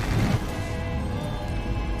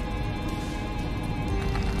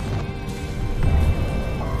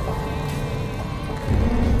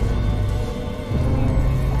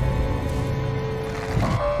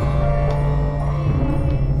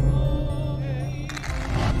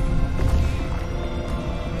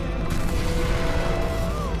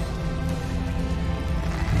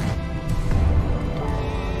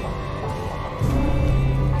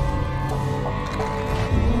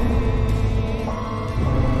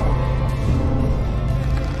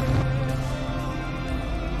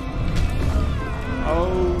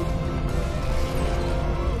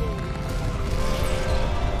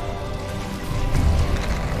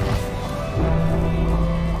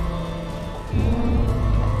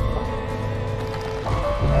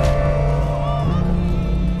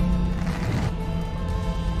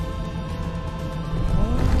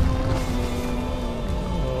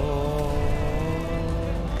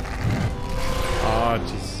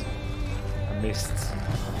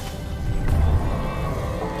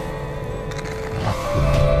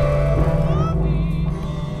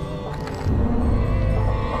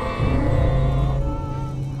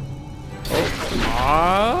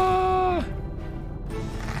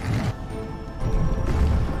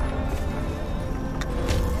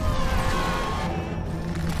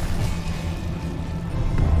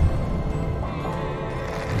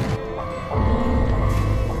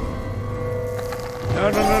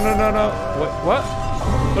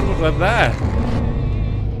 was that?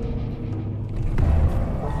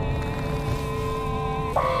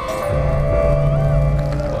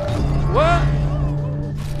 What?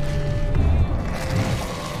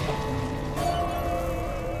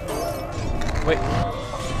 Wait.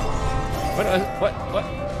 What?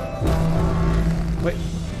 Wait.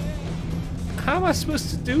 How am I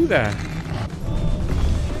supposed to do that?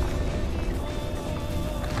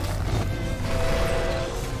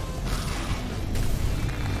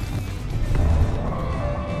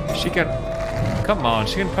 She can... Come on,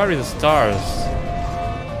 she can parry the stars.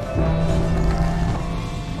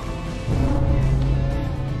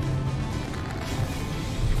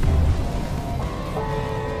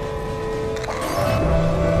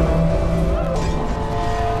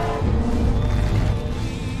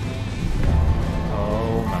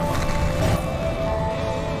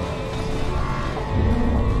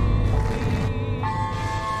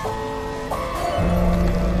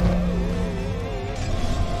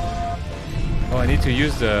 I need to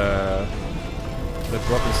use the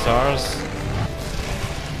broken stars.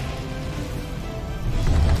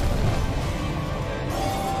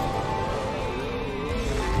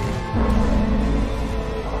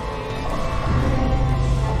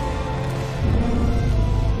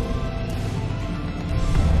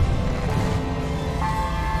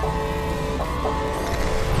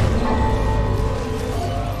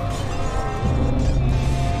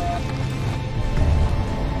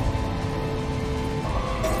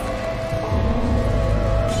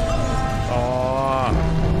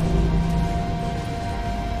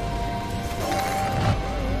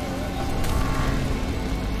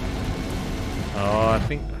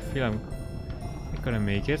 I feel I'm not gonna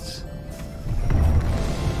make it.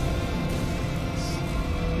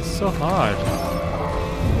 It's so hard.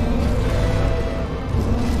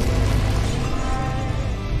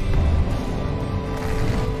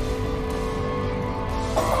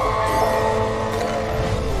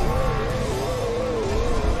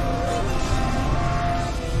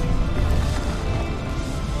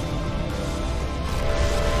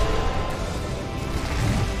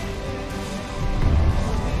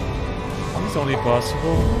 It's only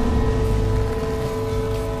possible.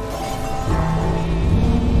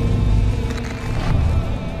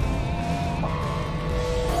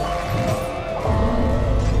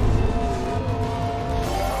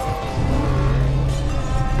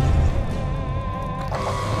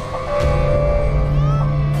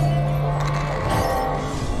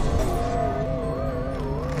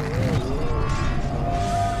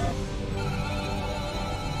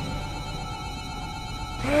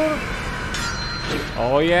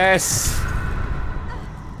 Oh yes!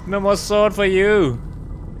 No more sword for you!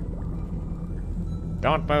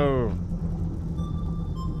 Don't move!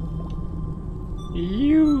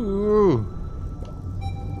 You!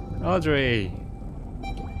 Audrey!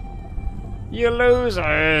 You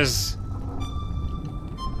losers!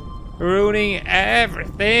 Ruining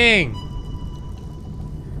everything!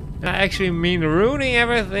 I actually mean ruining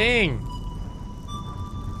everything!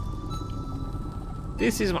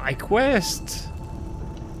 This is my quest!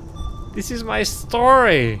 This is my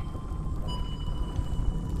story.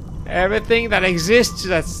 Everything that exists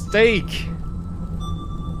is at stake.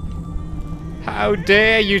 How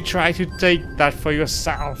dare you try to take that for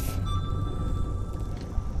yourself?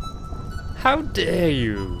 How dare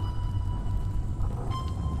you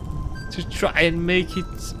to try and make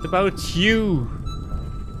it about you?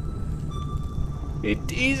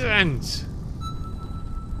 It isn't.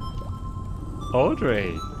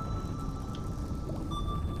 Audrey.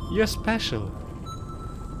 You're special.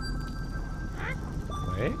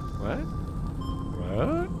 Wait, what?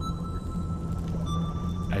 What?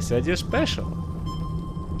 I said you're special.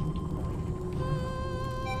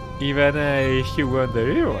 Even if you weren't the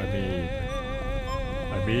hero, I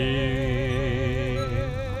mean...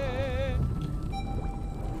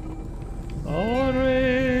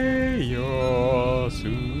 Audrey, you're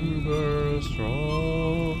super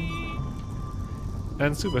strong.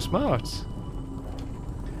 And super smart.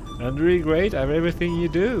 And really great at everything you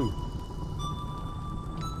do.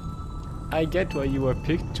 I get why you were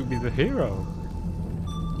picked to be the hero.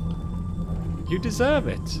 You deserve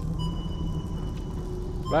it.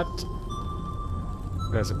 But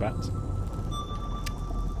there's a but.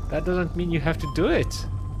 That doesn't mean you have to do it.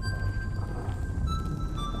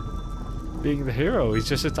 Being the hero is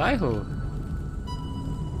just a title.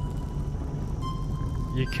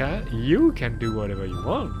 You can do whatever you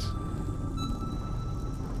want.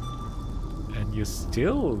 You're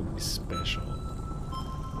still special.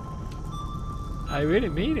 I really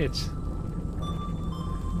mean it.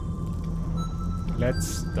 Let's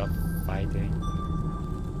stop fighting.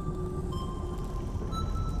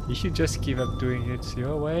 You should just give up doing it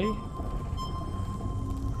your way.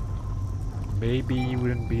 Maybe you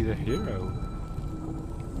wouldn't be the hero.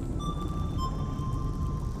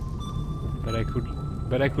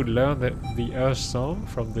 But I could learn the Earth Song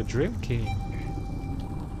from the Dream King.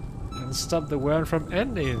 And stop the world from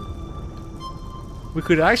ending. We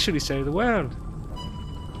could actually save the world.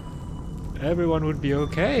 Everyone would be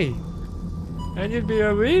okay. And you'd be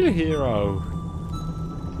a real hero.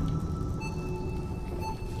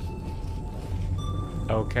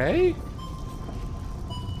 Okay?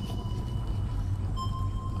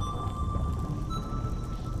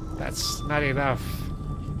 That's not enough.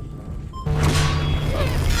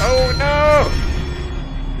 Oh no!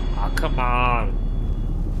 Oh, come on.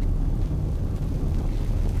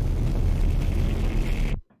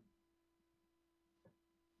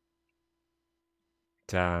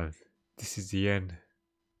 Damn, this is the end.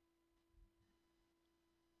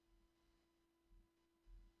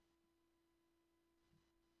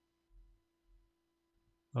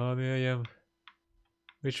 Oh, Miriam,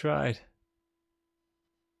 we tried.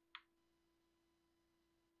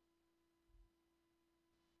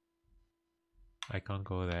 I can't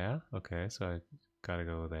go there. Okay, so I gotta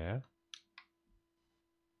go there.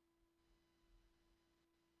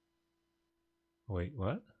 Wait,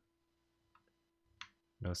 what?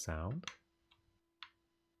 No sound?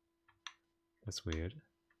 That's weird.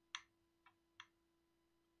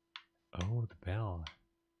 Oh, the bell.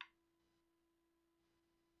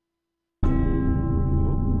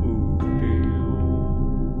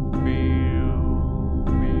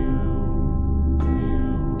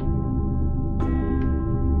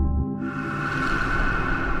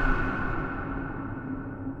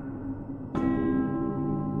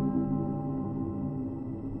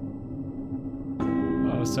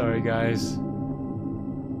 Oh, sorry guys.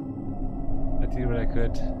 I did what I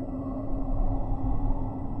could.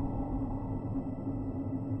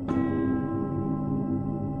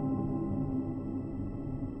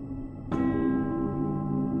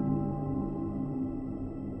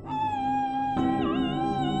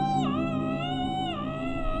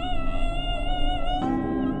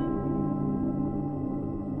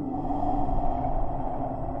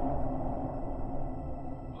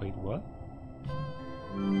 Wait, what?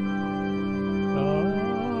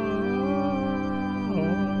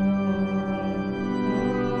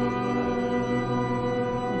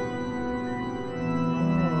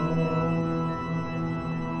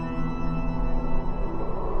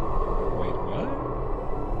 Wait, what?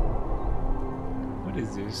 What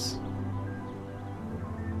is this?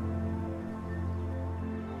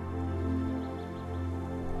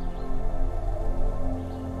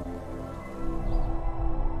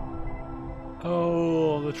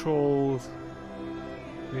 Oh, the trolls.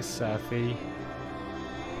 Miss Safi.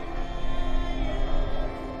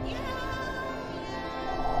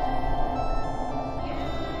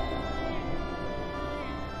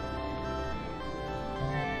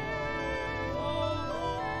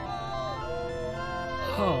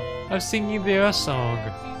 Oh, I'm singing the Earth Song.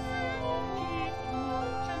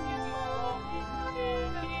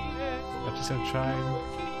 At least I'm trying.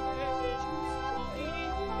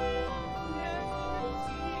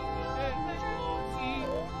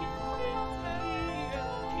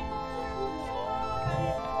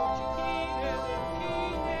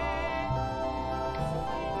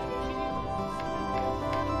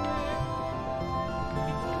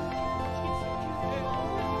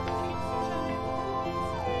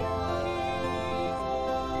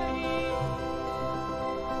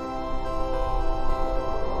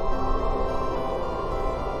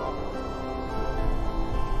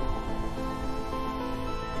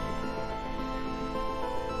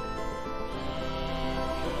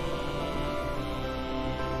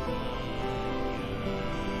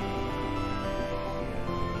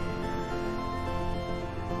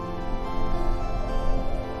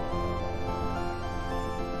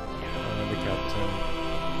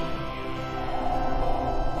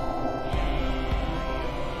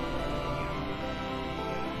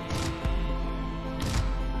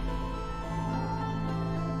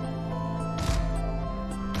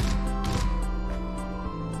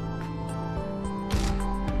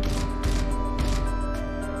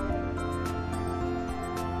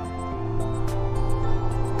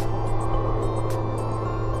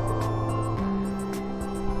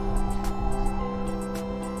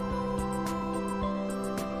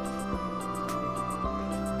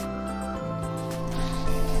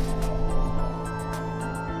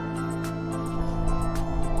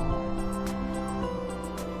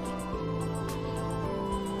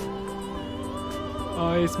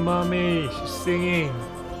 Oh, it's mommy. She's singing.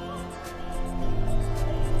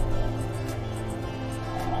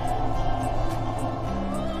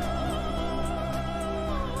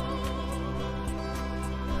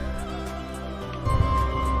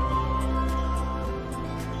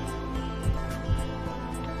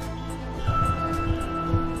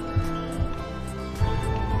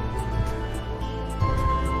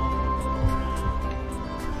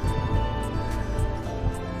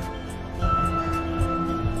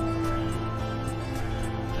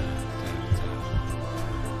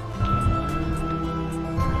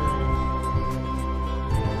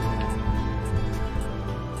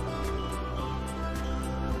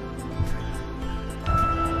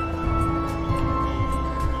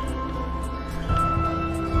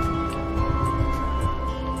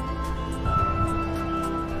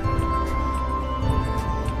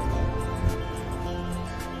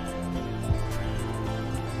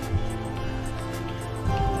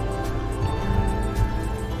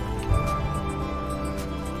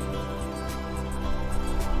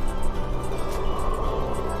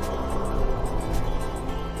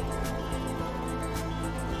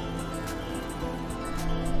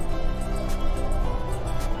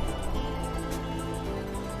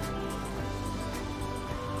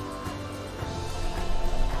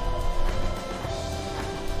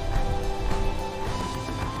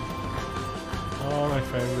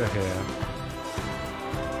 friends are here.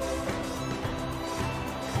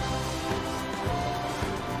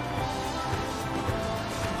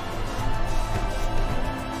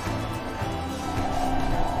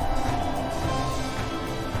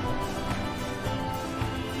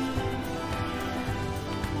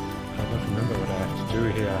 I don't remember what I have to do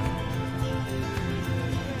here.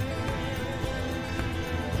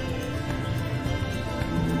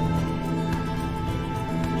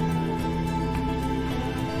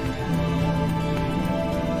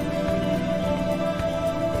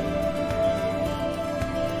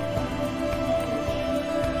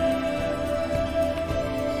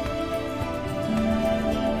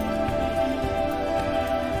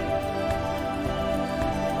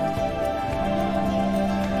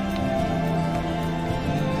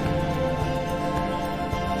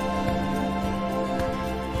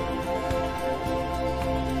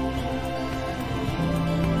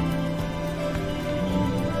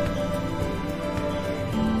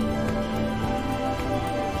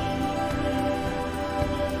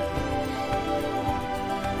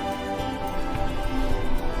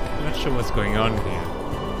 Sure what's going on here.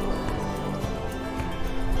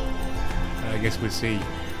 I guess we'll see.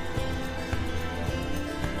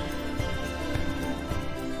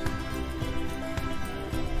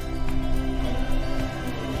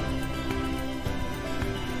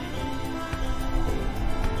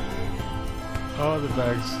 Oh, the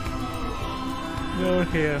bags. They're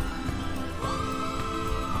here.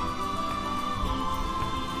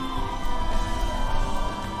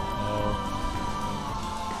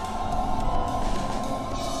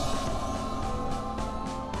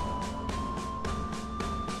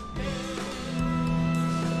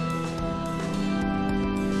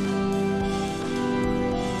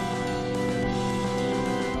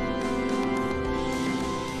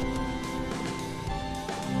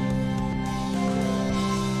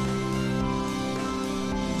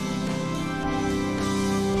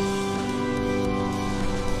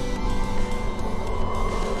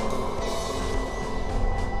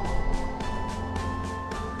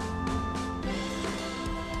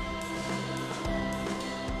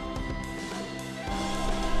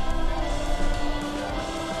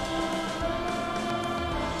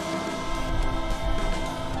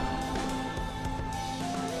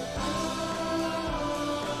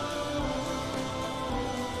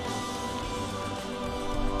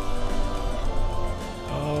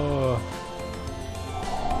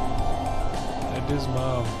 His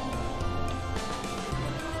mom.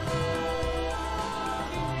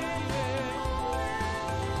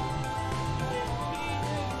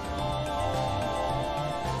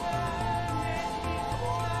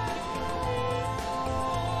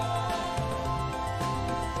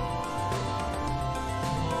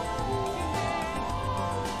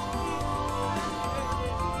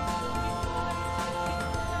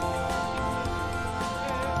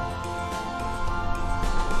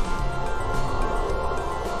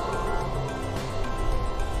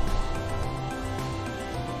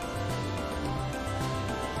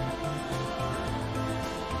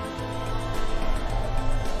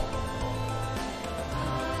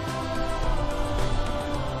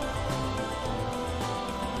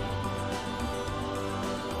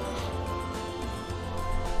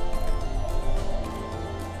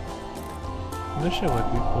 I'm not sure what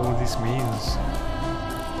all this means.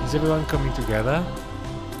 Is everyone coming together?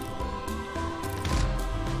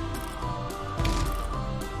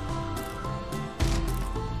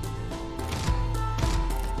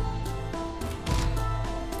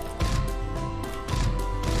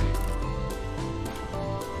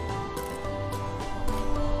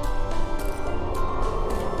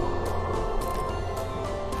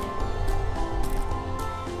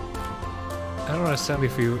 I don't understand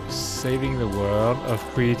if you're saving the world or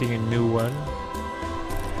creating a new one.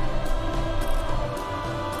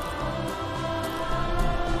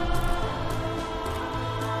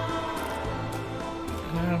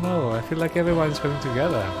 I don't know, I feel like everyone's coming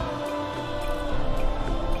together.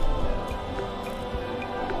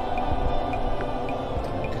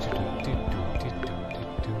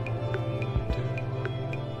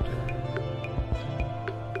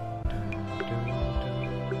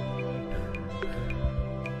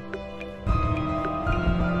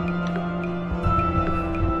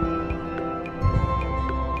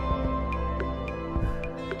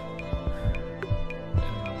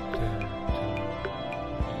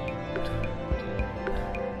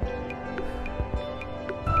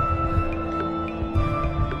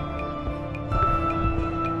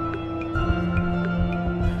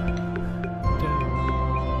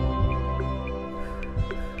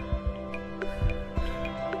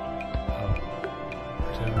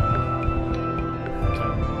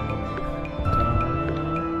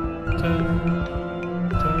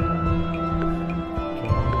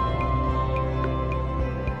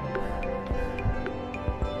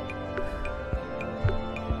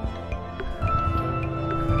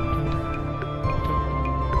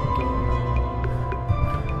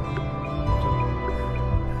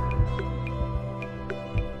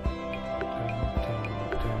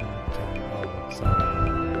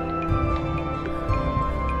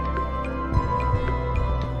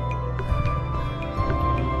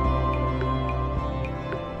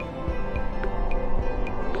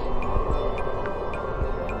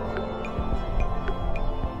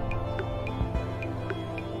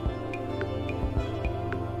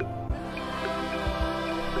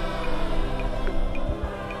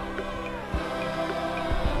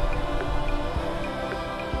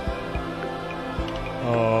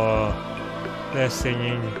 Oh, they're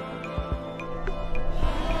singing.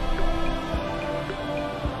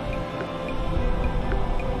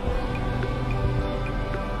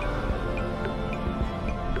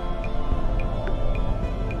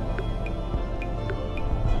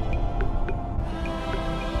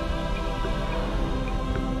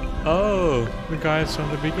 Oh, the guys from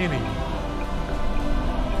the beginning.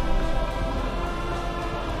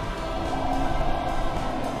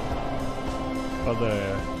 Oh,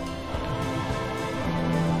 there.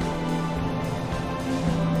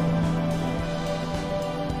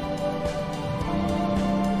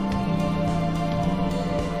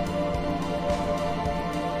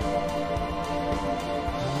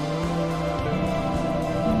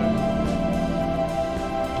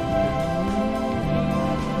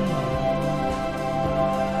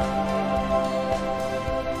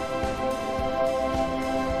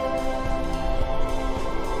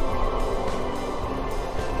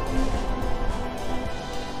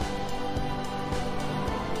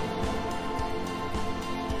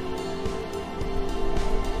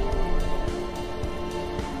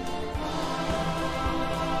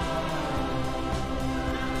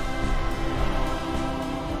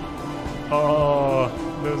 Oh,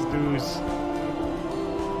 those dudes.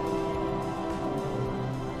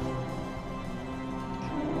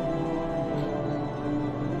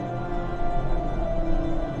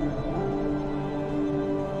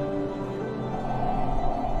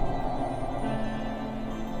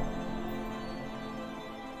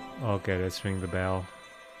 Okay, let's ring the bell.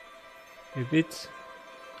 Is it?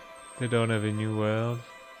 They don't have a new world?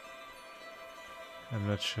 I'm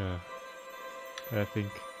not sure. But I think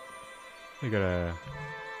we gotta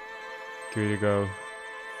give it a go.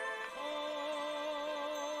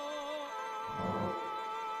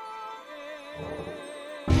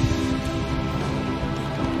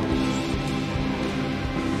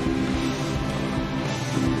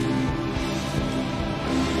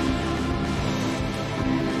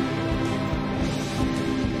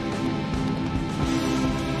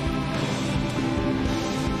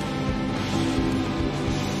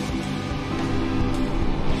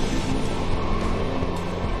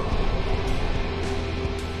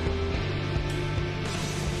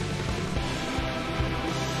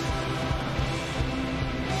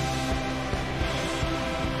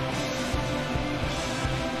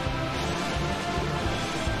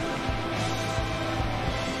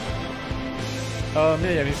 Oh,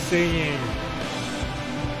 Miriam is singing.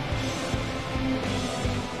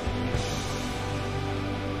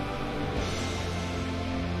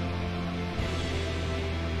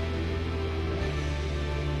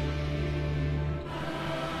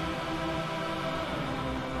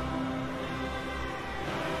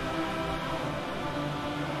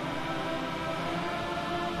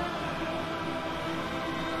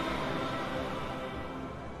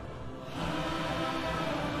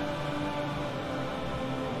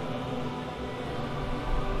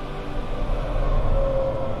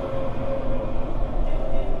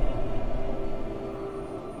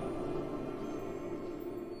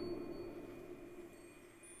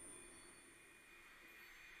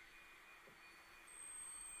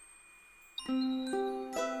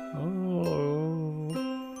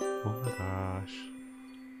 Oh my gosh.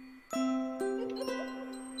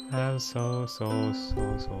 I'm so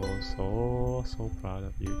proud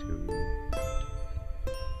of you two.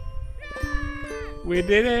 We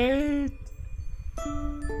did it!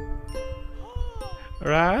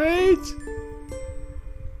 Right?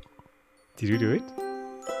 Did you do it?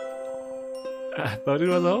 I thought it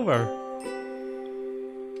was over.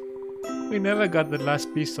 We never got the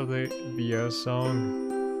last piece of the Wandersong.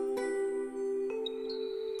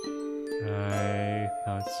 I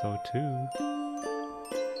thought so too.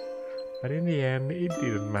 But in the end, it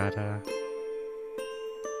didn't matter.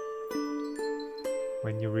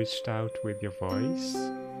 When you reached out with your voice,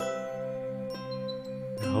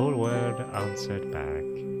 the whole world answered back.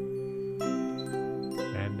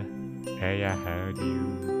 And Aya heard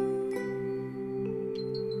you.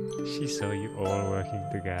 She saw you all working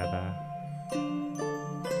together.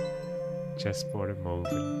 Just for a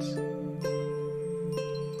moment.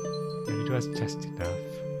 And it was just enough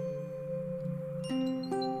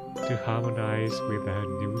to harmonize with her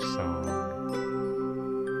new song.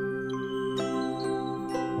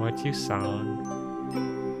 What you sang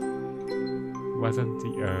wasn't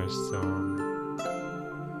the Earth song.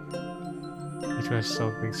 It was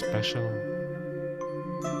something special.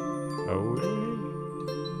 Oh, really?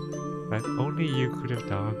 That only you could have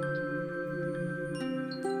done.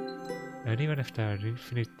 And even after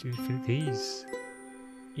infinities,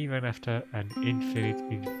 even after an infinite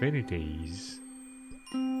infinities,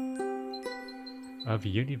 of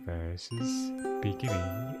universes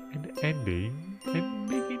beginning and ending and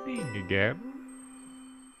beginning again.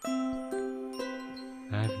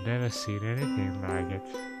 I've never seen anything like it.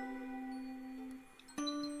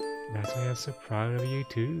 That's why I'm so proud of you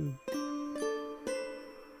too.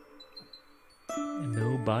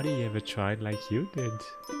 Nobody ever tried like you did.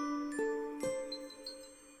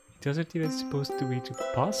 It wasn't even supposed to be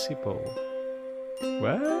possible.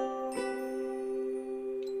 What?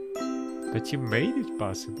 But you made it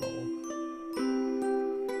possible.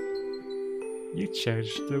 You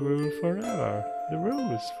changed the rules forever.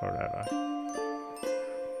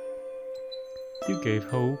 You gave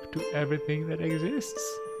hope to everything that exists.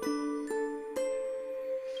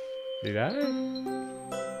 Did I?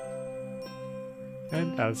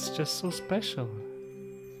 And that's just so special.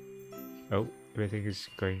 Oh, everything is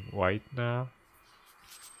going white now.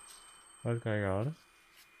 What's going on?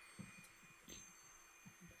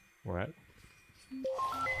 What?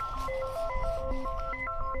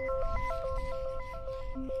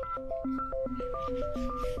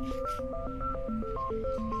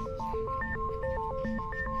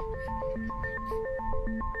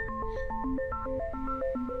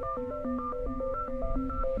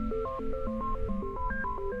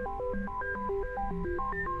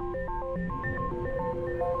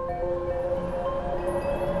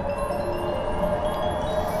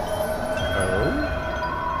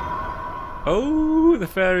 Oh, the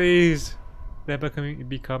fairies! They're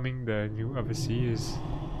becoming the new overseers.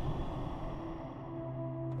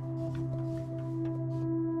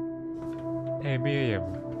 Hey Miriam,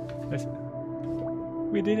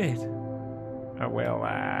 we did it.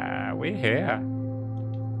 We're here.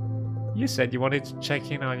 You said you wanted to check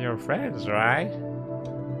in on your friends, right?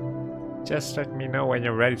 Just let me know when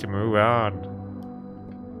you're ready to move on.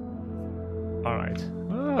 Alright.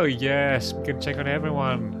 Oh yes, we can check on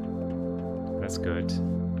everyone. That's good.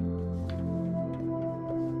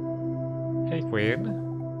 Hey Queen.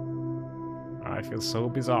 I feel so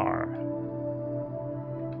bizarre.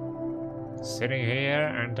 Sitting here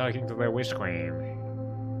and talking to the Wish Queen.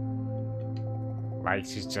 Like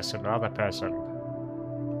she's just another person.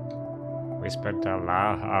 We spent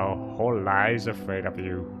our whole lives afraid of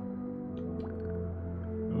you.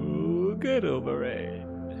 Oh, get over it.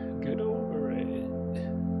 Get over it.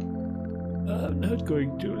 I'm not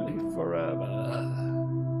going to live forever.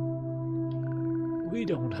 We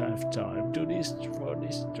don't have time for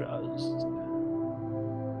distrust.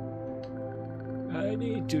 I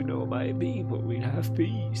need to know my people will have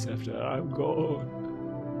peace after I'm gone.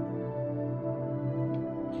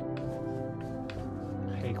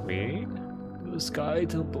 Hey Queen, the Sky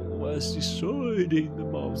Temple was destroyed in the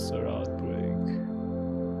monster outbreak.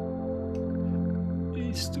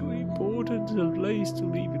 It's too important a place to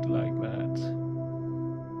leave it like that.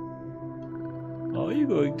 Are you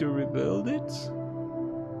going to rebuild it?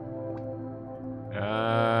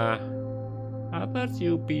 I thought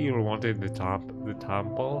you people wanted the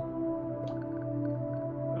temple.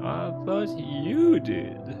 I thought you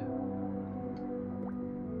did.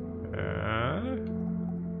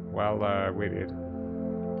 We did.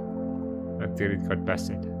 Until it got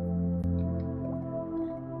busted.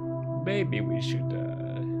 Maybe we should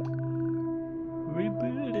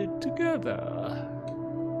rebuild it together.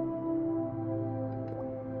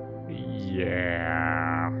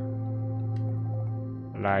 Yeah.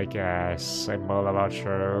 Like a symbol of our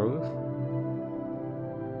truth.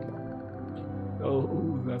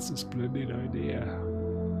 Oh, that's a splendid idea.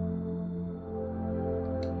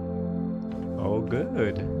 Oh,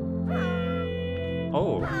 good.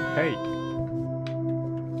 Oh, hey.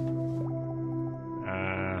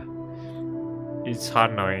 It's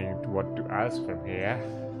hard knowing what to ask from here.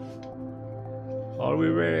 All we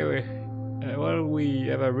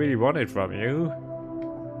ever really wanted from you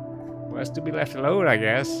was to be left alone, I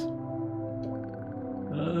guess.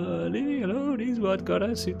 Living alone is what got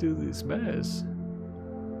us into this mess.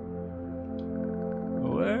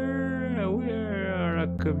 Where our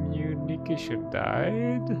communication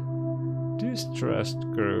died, distrust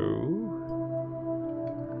grew,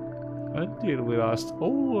 until we lost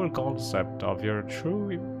all concept of your true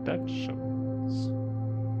intentions.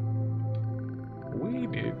 We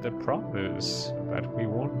need the promise that we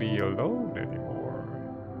won't be alone anymore.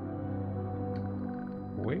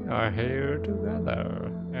 We are here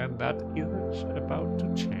together, and that isn't about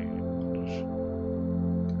to change.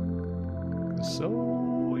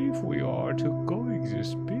 So, if we are to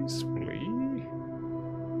coexist peacefully,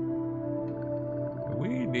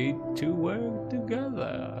 we need to work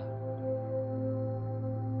together.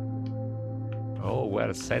 Oh,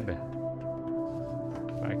 well said.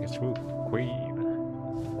 Like a true queen.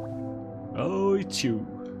 Oh, it's you.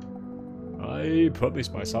 I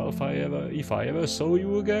promised myself if I ever saw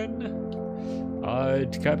you again,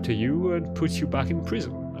 I'd capture you and put you back in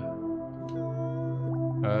prison.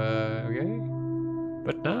 Okay.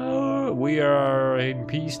 But now we are in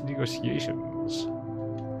peace negotiations.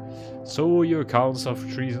 So your counts of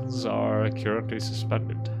treasons are currently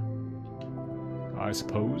suspended, I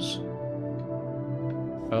suppose.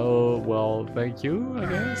 Oh, well, thank you, I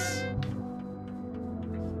guess.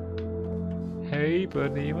 Hey,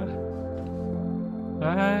 Bernima.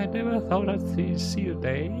 I never thought I'd see the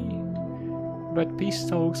day, but peace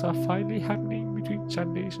talks are finally happening between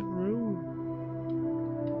Chandish and Rue.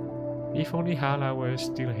 If only Hala were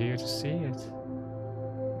still here to see it.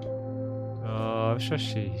 Oh, I'm sure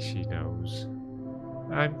she knows.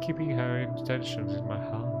 I'm keeping her intentions in my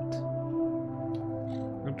heart.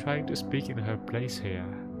 I'm trying to speak in her place here.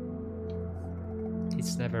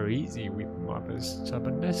 It's never easy with mother's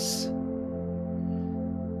stubbornness.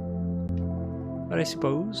 But I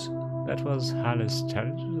suppose that was Hala's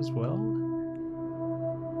challenge as well.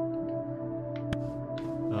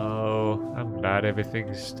 Oh, I'm glad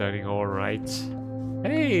everything's turning alright.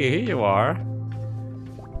 Hey, here you are.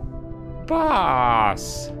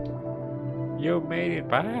 Boss! You made it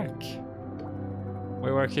back.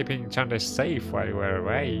 We were keeping Chandish safe while you were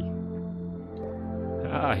away.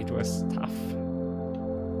 Ah, it was tough.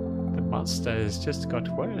 The monsters just got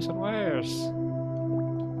worse and worse.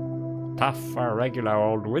 Tough for regular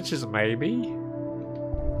old witches, maybe.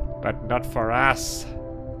 But not for us.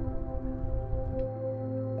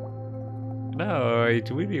 No,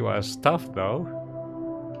 it really was tough, though.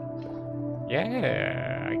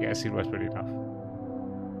 Yeah, I guess it was pretty tough.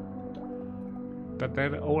 But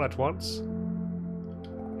then, all at once,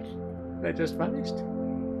 they just vanished.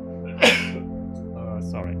 Oh,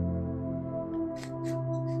 sorry.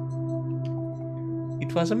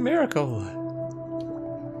 It was a miracle.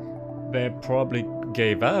 They probably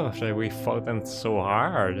gave up after we fought them so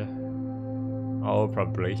hard. Oh,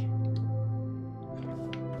 probably.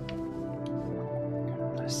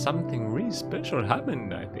 Something really special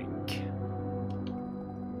happened, I think.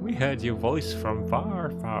 We heard your voice from far,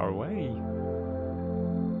 far away.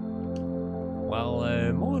 Well,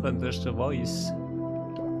 more than just a voice.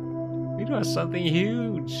 It was something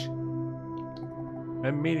huge.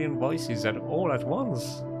 1,000,000 voices and all at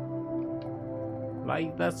once.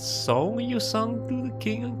 Like that song you sung to the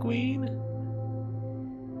king and queen?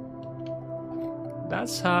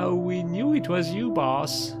 That's how we knew it was you,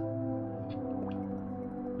 boss.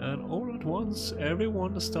 And all at once,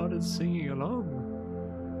 everyone started singing along.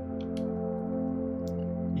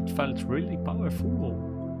 It felt really powerful.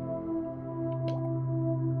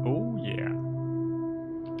 Oh yeah.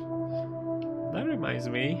 That reminds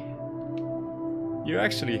me. You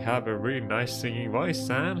actually have a really nice singing voice,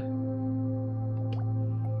 Sam.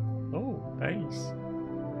 Oh, thanks.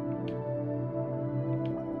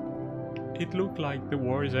 It looked like the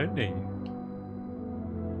war is ending.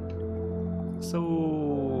 So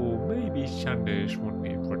maybe Chandish won't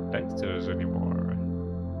need protectors anymore.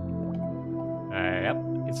 Yep,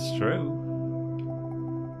 it's true.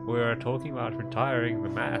 We are talking about retiring the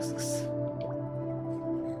masks.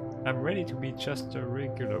 I'm ready to be just a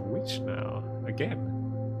regular witch now, again.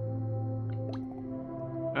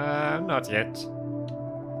 Not yet.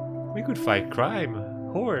 We could fight crime,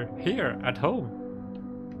 here, at home.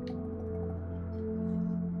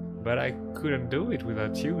 But I couldn't do it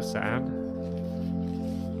without you, Sam.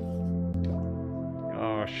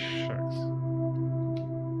 Oh, shucks.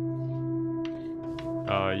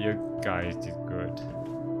 Oh, you guys did good.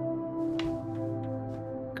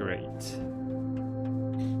 Great.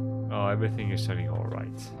 Oh, everything is turning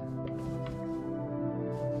alright.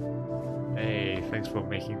 Hey, thanks for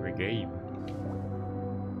making the game.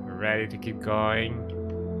 Ready to keep going?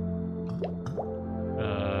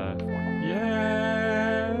 Yeah!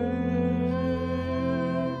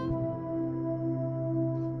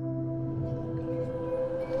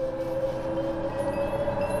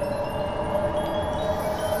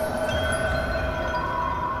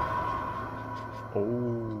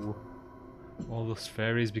 Oh, all those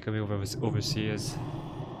fairies becoming overseers.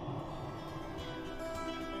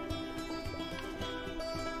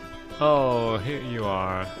 Oh, here you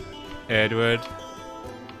are. Edward,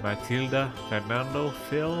 Matilda, Fernando,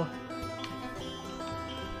 Phil.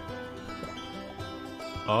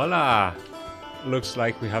 Hola! Looks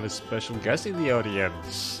like we have a special guest in the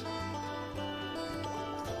audience.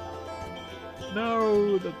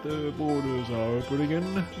 Now that the borders are opening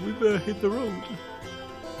in, we better hit the road.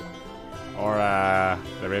 Or,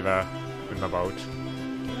 the river with my boat.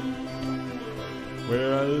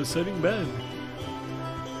 We're sailing back.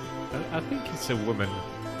 I think it's a woman.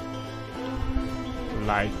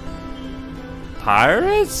 Like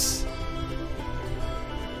pirates?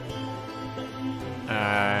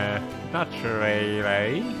 Not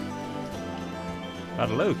really. But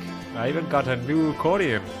look, I even got a new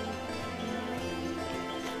accordion.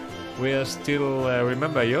 We'll still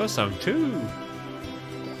remember your song too.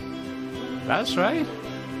 That's right.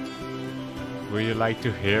 Would you like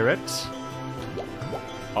to hear it?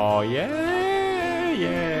 Oh yeah,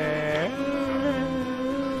 yeah.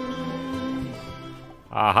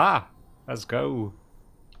 Aha! Let's go.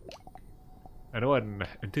 And 1,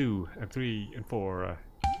 and 2, and 3, and 4.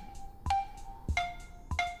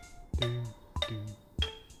 Do, do.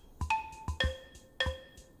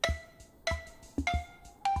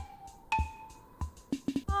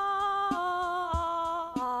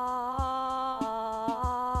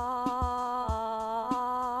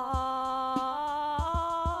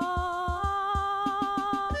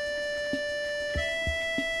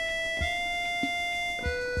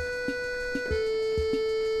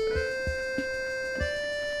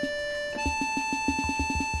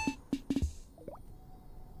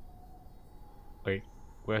 Wait,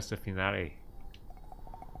 where's the finale?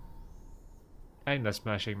 I'm not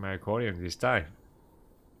smashing my accordion this time.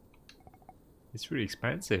 It's really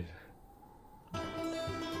expensive.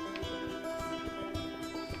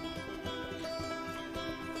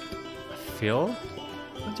 Phil?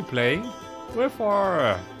 Aren't you playing? Where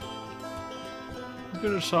for? I'm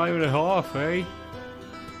gonna sign with a half, eh?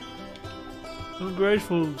 I'm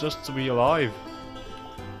grateful just to be alive.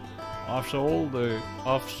 After all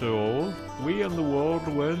we and the world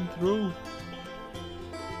went through.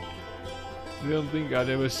 I don't think I'd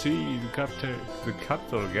ever see the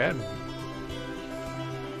capital again.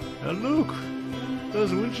 And look,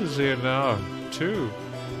 there's witches here now, too.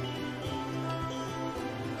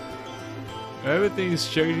 Everything's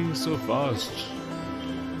changing so fast.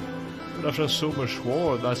 But after so much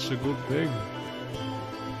war, that's a good thing.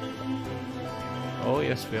 Oh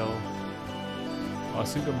yes, Phil. I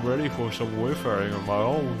think I'm ready for some wayfaring on my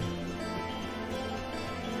own.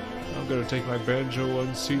 I'm gonna take my banjo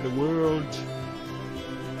and see the world.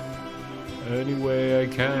 Any way I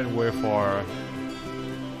can wayfar.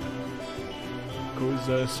 Cause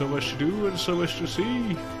there's so much to do and so much to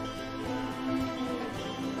see.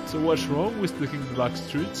 So what's wrong with looking the black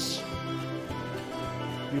streets?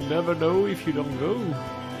 You never know if you don't go.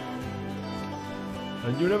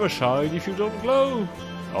 And you never shine if you don't glow.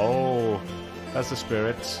 Oh, that's the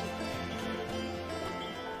spirit.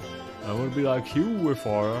 I want to be like you,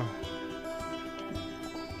 wayfarer.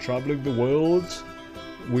 Traveling the world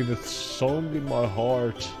with a song in my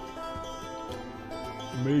heart.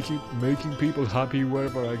 Making people happy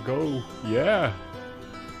wherever I go. Yeah.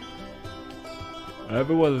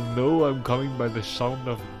 Everyone will know I'm coming by the sound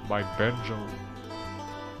of my banjo.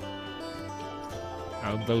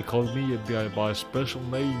 And they'll call me by a special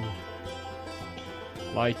name.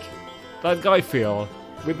 Like that guy Phil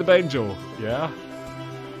with the banjo, yeah?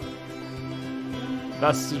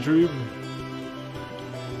 That's the dream.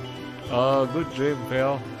 Oh, good dream,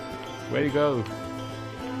 Phil. Way to go.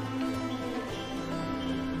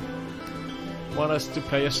 Want us to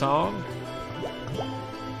play a song?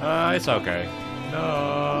 It's okay. No.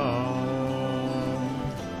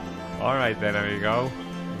 Alright then, there you go.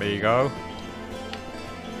 There you go.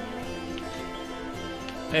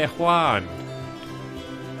 Hey Juan.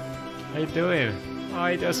 How you doing? Oh,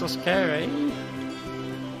 you're so scary.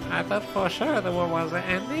 I thought for sure the war was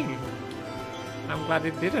ending. I'm glad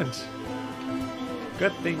it didn't.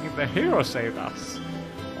 Good thing the hero saved us.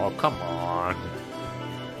 Oh, come on.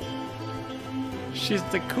 She's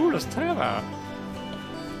the coolest ever.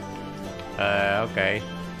 Okay.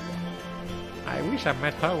 I wish I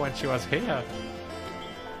met her when she was here.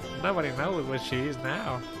 Nobody knows where she is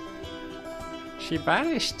now. She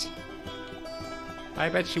vanished. I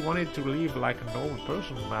bet she wanted to live like an old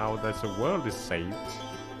person now that the world is saved.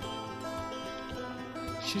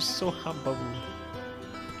 She's so humble.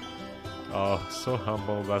 Oh, so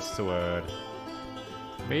humble, that's the word.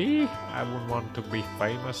 Me? I would want to be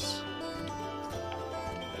famous.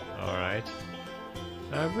 Alright.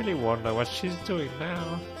 I really wonder what she's doing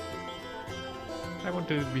now. I want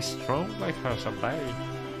to be strong like her someday.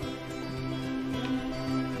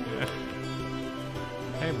 Yeah.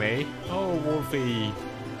 Hey May. Oh, Wolfie.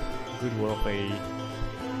 Good Wolfie.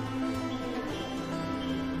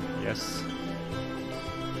 Yes.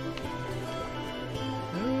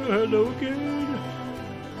 Hello again.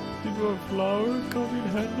 Did your flower come in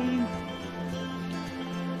handy?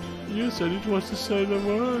 You said it was to say the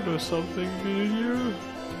word or something, didn't you?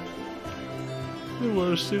 They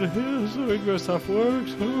were still here, so it must have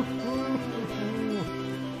worked.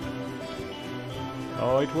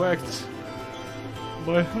 Oh, it worked.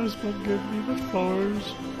 My husband gave me the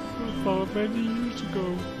flowers many years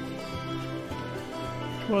ago.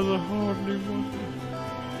 It was a hardly one.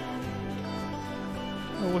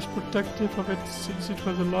 I was protective of it since it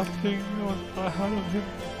was the last thing I had of him.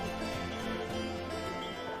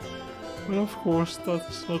 But of course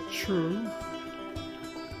that's not true.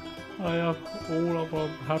 I have all of our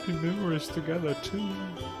happy memories together too.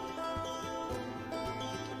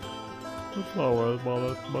 The flowers are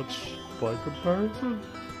not much by comparison.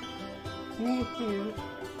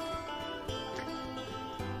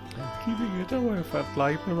 Keeping it away felt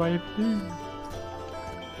like the right thing.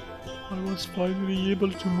 I was finally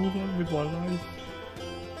able to move on with my life.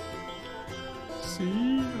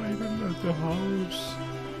 See, I even left the house.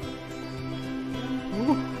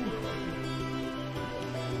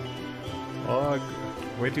 Oh,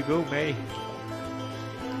 way to go, May.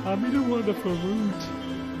 I'm in a wonderful mood.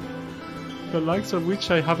 The likes of which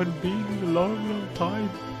I haven't been in a long, long time.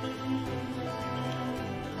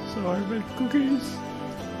 So I made cookies.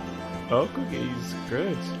 Oh, cookies,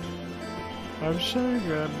 good. I'm sharing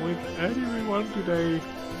them with everyone today.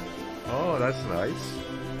 Oh, that's nice.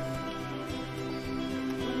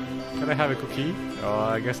 Can I have a cookie? Oh,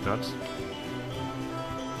 I guess not.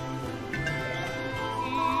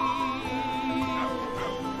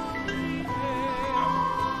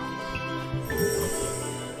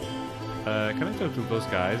 Can I talk to those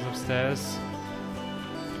guys upstairs?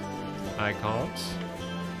 I can't.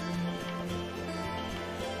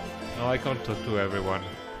 No, I can't talk to everyone.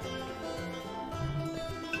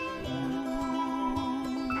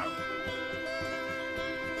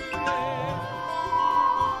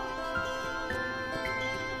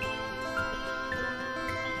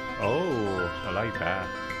 Oh, I like that.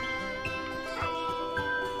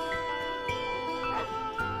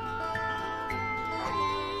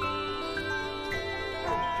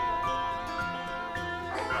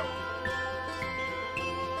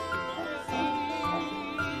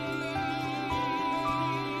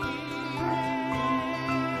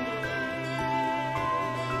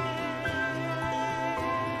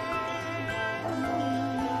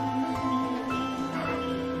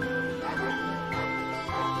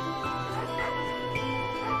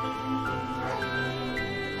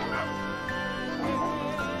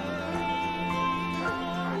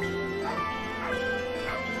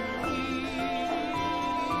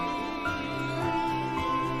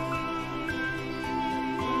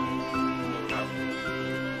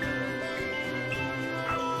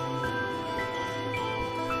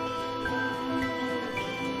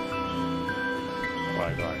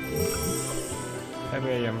 Right. Maybe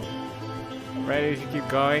I am ready to keep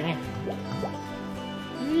going.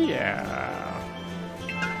 Yeah.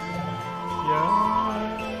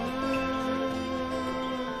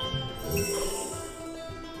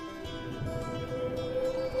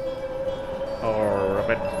 Oh,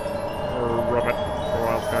 Rabbit.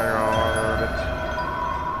 What's going on, Rabbit?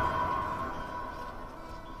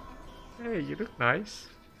 Hey, you look nice.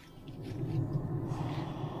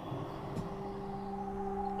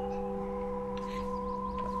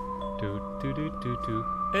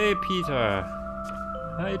 Hey Peter,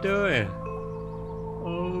 how you doing?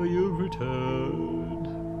 Oh, you've returned.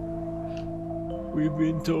 We've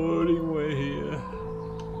been toiling away here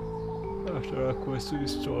after our quest to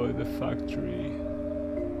destroy the factory.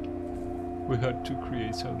 We had to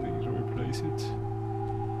create something to replace it.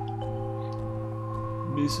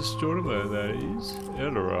 Miss Astronomer, that is,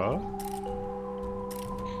 Elora.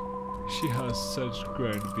 She has such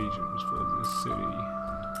grand visions for this city.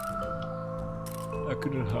 I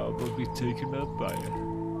couldn't help but be taken up by it.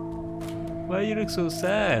 Why you look so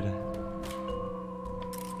sad?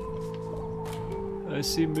 I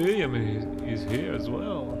see Miriam is here as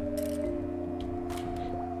well.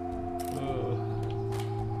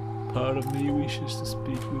 Part of me wishes to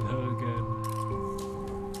speak with her again.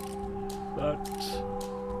 But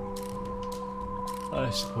I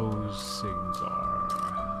suppose things are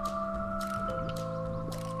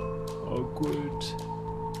awkward.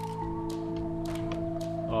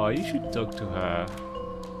 Oh, you should talk to her.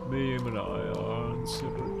 Miriam and I are on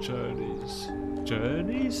separate journeys.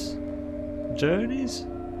 Journeys? Journeys?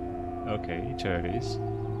 Okay, journeys.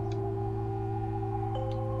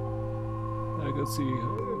 I can see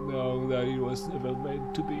now that it was never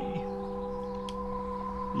meant to be.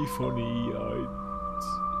 If only I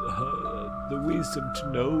had the wisdom to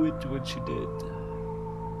know it when she did.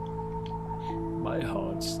 My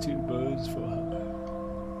heart still burns for her.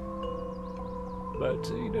 But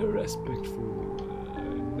in a respectful,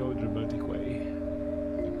 no dramatic way.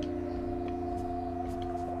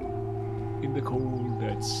 In the cold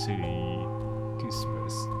dead city,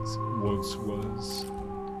 Christmas once was.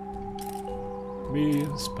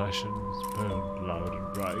 Millions passions burned loud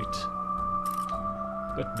and bright.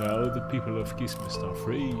 But now the people of Christmas are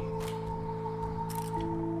free.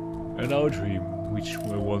 And our dream, which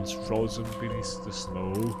were once frozen beneath the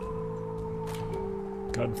snow,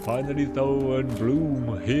 can finally thaw and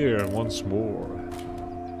bloom here once more.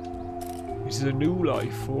 It is a new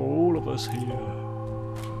life for all of us here.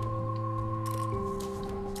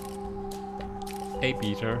 Hey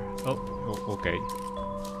Peter. Oh, okay.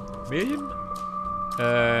 Million?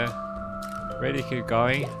 Ready to keep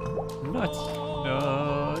going? Not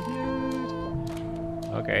yet.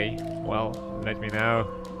 Okay, well, let me know.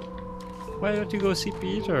 Why don't you go see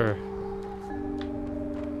Peter?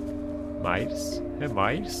 Miles? Hey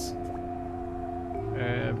Miles?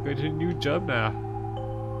 I'm going to a new job now.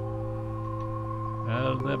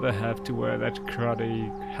 I'll never have to wear that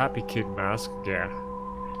cruddy happy kid mask again.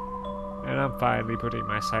 And I'm finally putting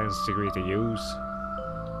my science degree to use.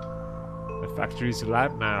 The factory's a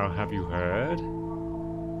lab now, have you heard?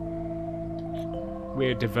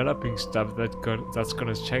 We're developing stuff that's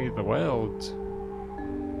gonna change the world.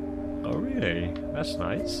 Oh really? That's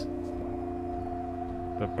nice.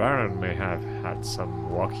 The Baron may have had some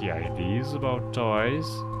wacky ideas about toys,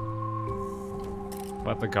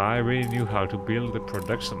 but the guy really knew how to build a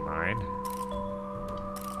production line.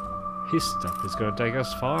 His stuff is gonna take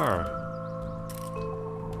us far.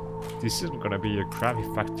 This isn't gonna be a crappy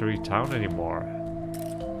factory town anymore.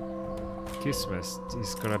 Christmas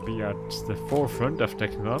is gonna be at the forefront of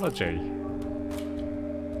technology.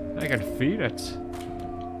 I can feel it.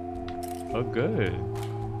 Oh good.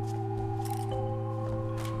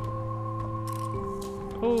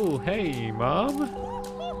 Oh hey Mom.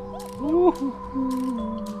 Ooh,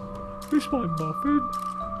 where's my muffin?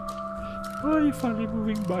 Why are you finally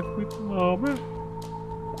moving back with Mama?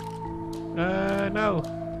 No.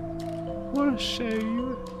 What a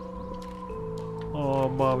shame. Oh,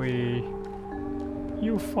 Mommy.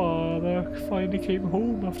 Your father finally came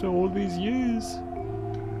home after all these years.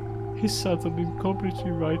 He settled in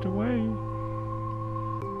completely right away.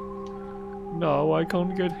 Now I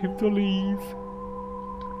can't get him to leave.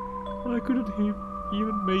 I couldn't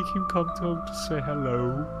even make him come home to say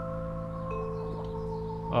hello.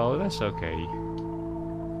 Oh, that's okay.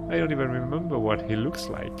 I don't even remember what he looks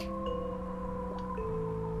like.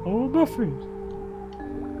 Oh, nothing.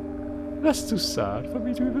 That's too sad for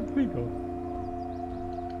me to even think of.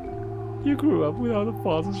 You grew up without a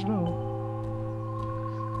father's love.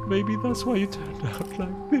 Maybe that's why you turned out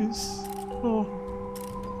like this. Oh.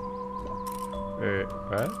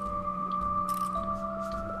 What?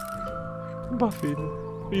 Muffin,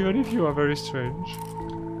 even if you are very strange,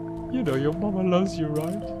 you know your mama loves you,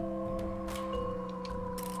 right?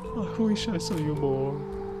 I wish I saw you more.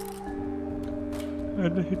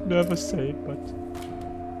 And he'd never say it, but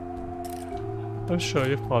I'm sure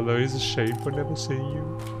your father is ashamed for never seeing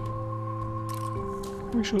you.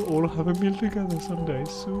 We shall all have a meal together someday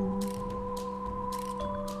soon.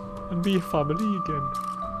 And be a family again.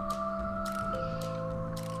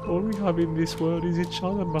 All we have in this world is each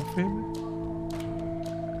other, Muffin.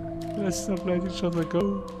 Let's not let each other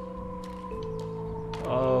go.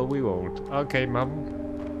 Oh, we won't. Okay, Mum.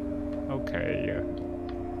 Okay.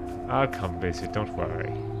 I'll come visit, don't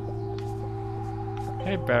worry.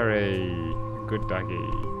 Hey, Barry. Good doggy.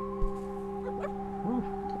 Woo.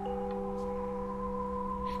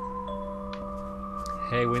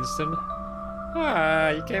 Hey, Winston. Ah,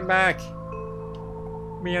 you came back.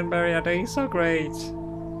 Me and Barry are doing so great.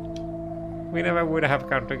 We never would have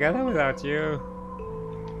come together without you.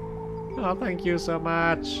 Oh, thank you so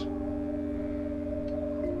much.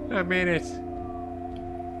 I mean it.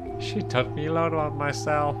 She taught me a lot about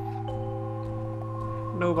myself.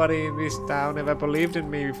 Nobody in this town ever believed in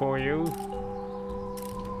me before you.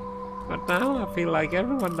 But now I feel like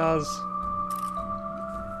everyone does.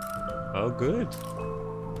 Oh, good.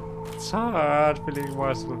 It's hard feeling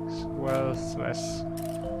worthless.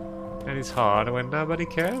 And it's hard when nobody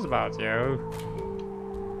cares about you.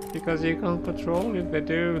 Because you can't control if they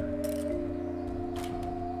do.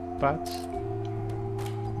 But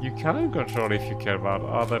you can control if you care about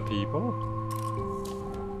other people.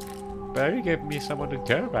 Barry gave me someone to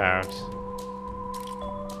care about.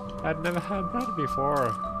 I'd never had that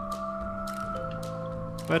before.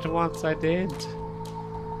 But once I did,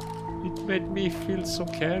 it made me feel so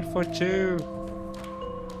cared for too.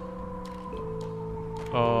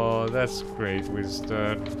 Oh, that's great,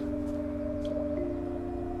 Winston.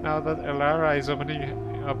 Now that Elara is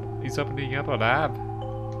opening up a lab,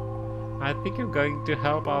 I think I'm going to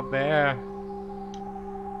help out there.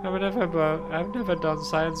 I've never done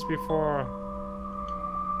science before,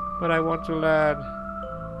 but I want to learn.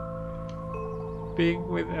 Being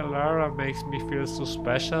with Elara makes me feel so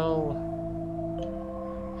special.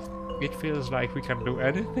 It feels like we can do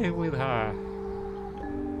anything with her.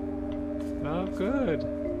 Oh, good.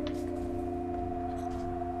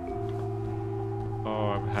 Oh,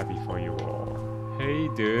 I'm happy for you all. Hey,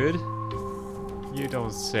 dude. You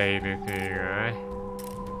don't say anything, eh?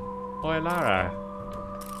 Oh, Elara.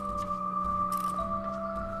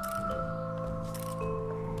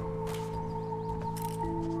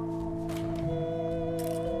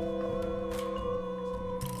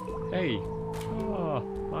 Hey. Oh,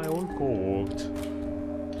 my old gold.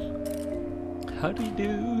 How do you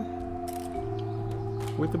do?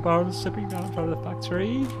 With the barn stepping down from the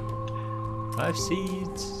factory, I've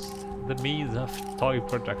seized the means of toy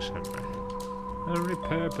production and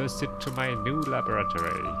repurposed it to my new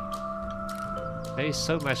laboratory. There is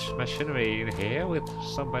so much machinery in here with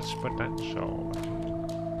so much potential.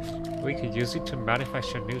 We could use it to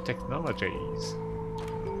manufacture new technologies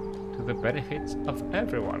to the benefit of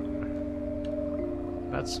everyone.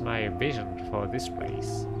 That's my vision for this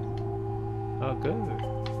place. Oh, good.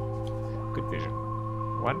 Good vision.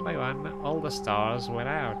 One by one, all the stars went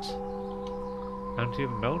out, until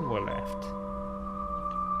none were left.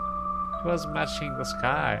 It was matching the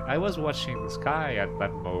sky. I was watching the sky at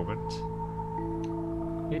that moment.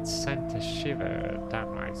 It sent a shiver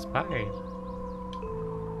down my spine.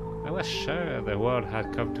 I was sure the world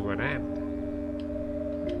had come to an end.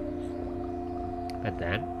 But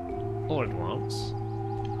then, all at once,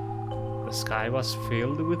 the sky was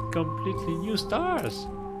filled with completely new stars.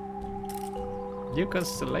 New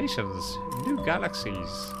constellations, new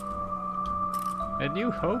galaxies. A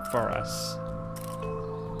new hope for us.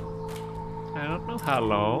 I don't know how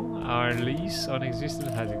long our lease on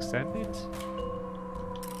existence has extended,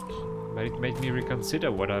 but it made me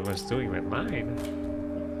reconsider what I was doing with mine.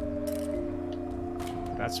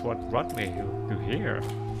 That's what brought me to here.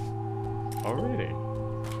 Already.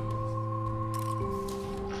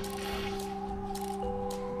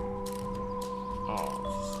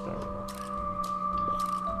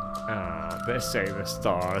 They say the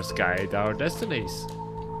stars guide our destinies.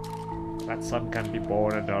 That some can be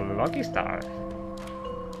born under a lucky star,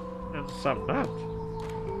 and some not.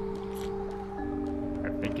 I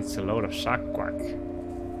think it's a load of shark quack.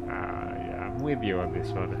 Yeah, I'm with you on this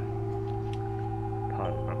one.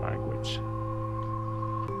 Pardon my language.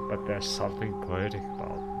 But there's something poetic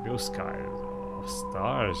about blue skies of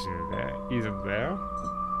stars in there, isn't there?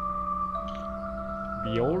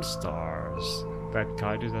 The old stars that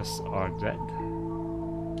guided us are dead.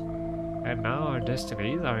 And now our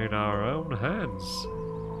destinies are in our own hands.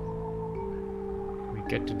 We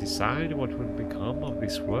get to decide what will become of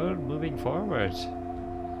this world moving forward.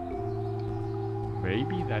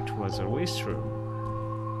 Maybe that was always true.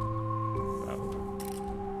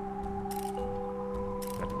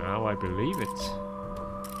 But now I believe it.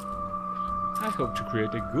 I hope to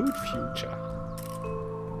create a good future.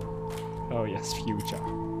 Oh yes, future.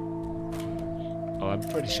 Oh, I'm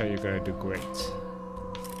pretty sure you're gonna do great.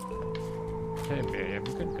 Hey Miriam,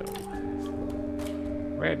 you can go.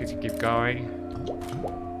 Ready to keep going?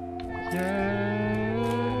 Yeah.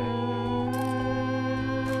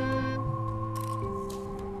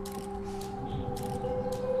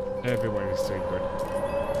 Everyone is doing good.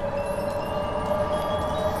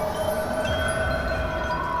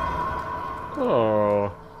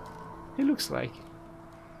 Oh, he looks like.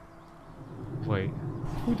 Wait,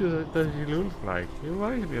 who does he look like? He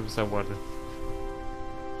reminds me of someone.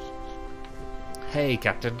 Hey,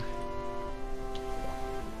 Captain.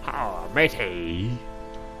 Oh, matey.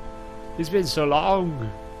 It's been so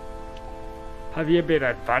long. Have you been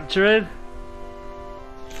adventuring?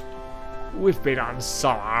 We've been on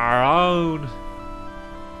our own.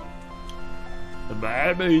 The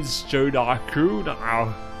mermaids joined our crew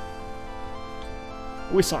now.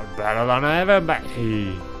 We sound better than ever,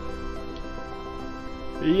 matey.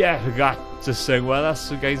 You forgot to sing with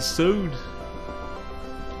us again soon.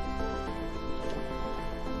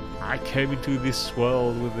 I came into this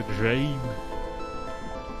world with a dream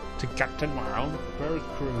to captain my own pirate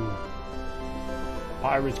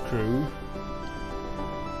crew.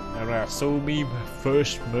 And when I saw me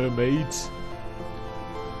first mermaids,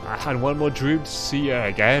 I had one more dream to see her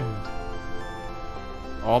again.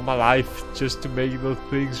 All my life just to make those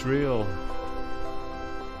things real.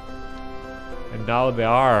 And now they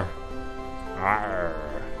are. Arr.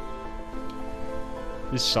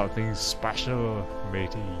 It's something special,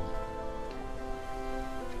 matey.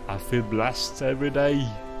 I feel blessed every day.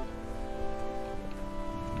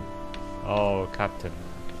 Oh, Captain.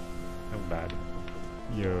 I'm bad.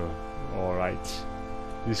 You're alright.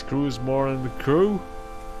 This crew's more than the crew?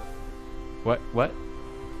 What?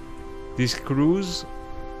 This crew's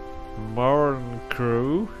more than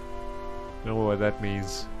crew? I don't know what that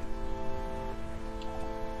means.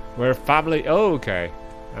 We're family. Oh, okay.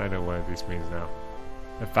 I know what this means now.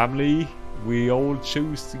 A family we all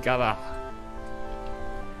choose together.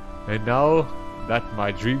 And now that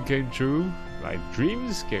my dream came true, my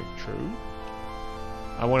dreams came true,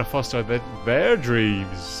 I want to foster their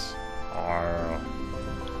dreams. Arr.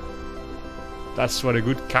 That's what a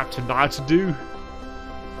good captain ought to do.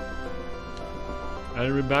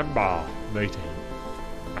 And remember, matey,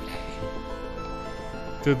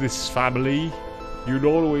 to this family, you'll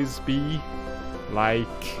always be like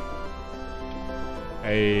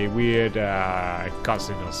a weird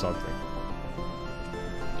cousin or something.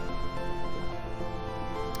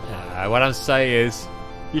 What I'm saying is,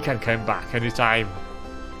 you can come back anytime.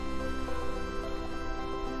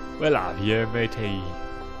 We love you, matey.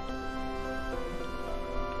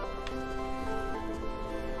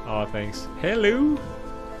 Oh, thanks. Hello,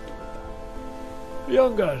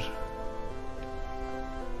 younger.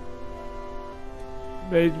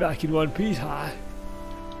 Made back in one piece, huh?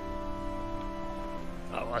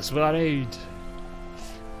 I was worried.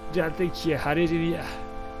 Didn't think you had it in you.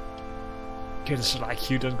 Kids like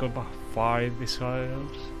you don't go far in this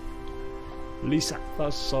world. At least I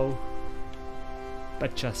thought so.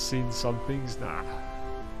 Bet you've seen some things now.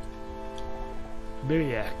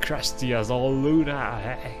 Maybe you're crusty as all Luna,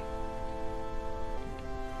 hey?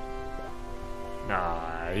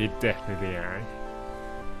 Nah, you definitely ain't.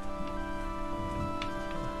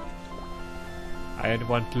 I didn't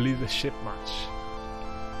want to leave the ship much,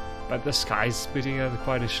 but the sky's putting on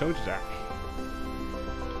quite a show today.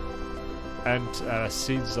 And I've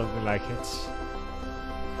seen something like it.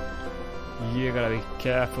 You gotta be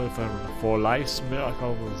careful for life's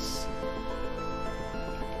miracles.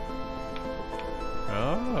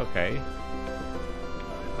 Oh, okay.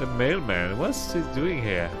 The mailman, what's he doing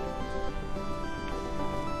here?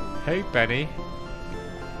 Hey, Penny.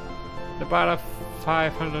 The bar of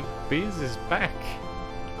 500 beans is back.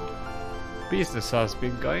 Business has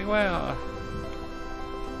been going well.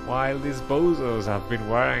 While these bozos have been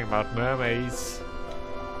worrying about mermaids,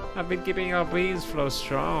 I've been keeping our beans flow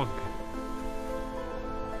strong.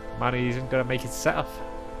 Money isn't gonna make itself.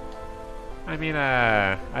 I mean,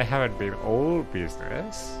 I haven't been all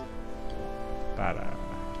business, but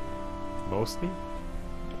mostly.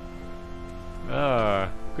 Oh,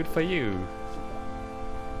 good for you.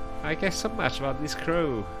 I care so much about this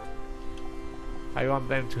crew. I want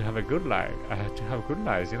them to have a good life, good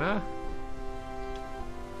lives, you know.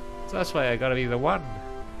 So that's why I gotta be the one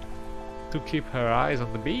to keep her eyes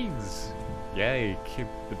on the beans. Yay, keep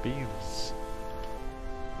the beans.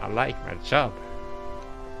 I like my job.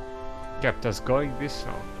 Kept us going this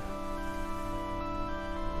long.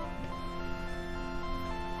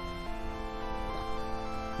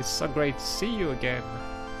 It's so great to see you again.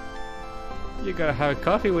 You gotta have a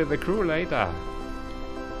coffee with the crew later.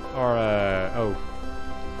 Or, oh.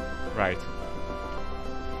 Right.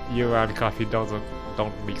 You and coffee don't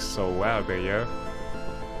mix so well, do you?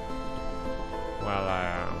 Well,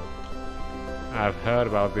 I've heard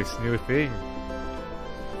about this new thing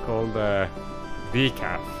called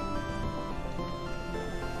decaf.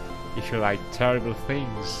 If you like terrible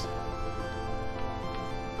things.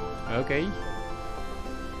 Okay.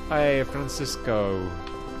 Hey, Francisco.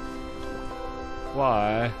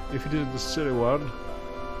 Why, if you did the silly one,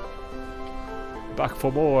 back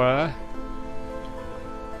for more, eh?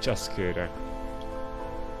 Just kidding.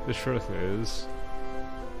 The truth is,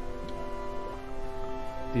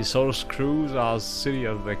 these source crews are as silly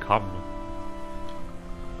as they come.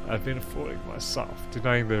 I've been fooling myself,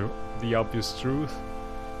 denying the obvious truth.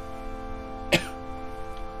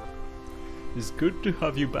 It's good to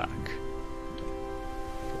have you back.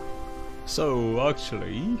 So,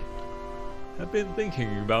 actually, I've been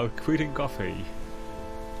thinking about quitting coffee.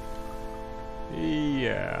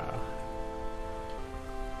 Yeah.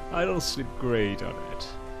 I don't sleep great on it.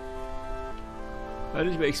 And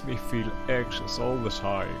it makes me feel anxious all the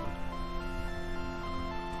time.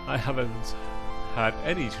 I haven't had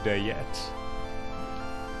any today yet.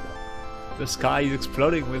 The sky is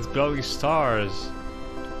exploding with glowing stars,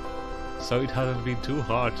 so it hasn't been too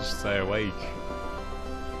hard to stay awake.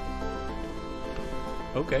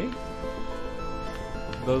 Okay.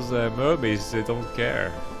 Those mermaids, they don't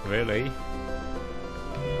care, really.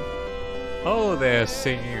 Oh, they're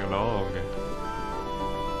singing along.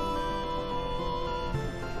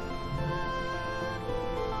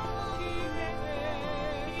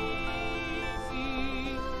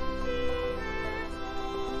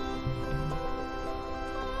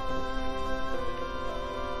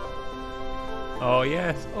 Oh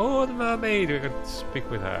yes. Oh, the mermaid. We can speak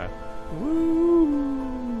with her.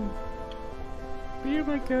 Woo! Me and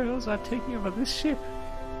my girls are taking over this ship.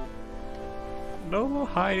 No more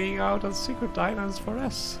hiding out on secret islands for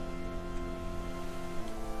us.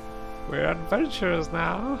 We're adventurers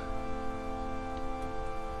now.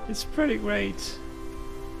 It's pretty great.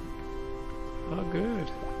 Oh, good.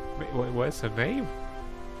 Wait, what's her name?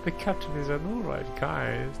 The captain is an alright guy,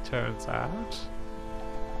 it turns out.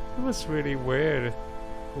 It was really weird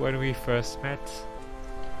when we first met,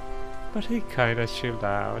 but he kinda chilled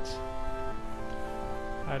out.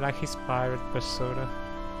 I like his pirate persona.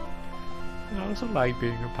 I also like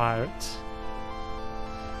being a pirate.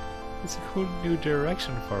 It's a cool new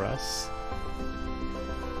direction for us.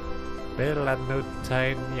 Villa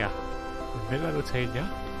Nutania. Villa Nutania?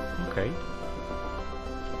 Okay.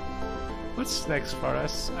 What's next for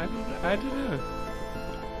us? I don't know.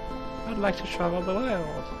 I'd like to travel the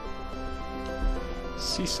world.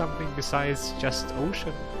 See something besides just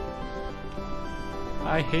ocean.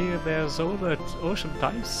 I hear there's other ocean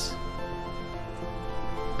types.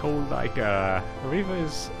 Called like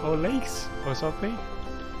rivers or lakes or something.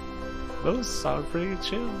 Those sound pretty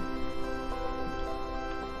chill.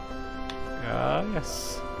 Ah,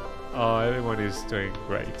 yes. Oh, everyone is doing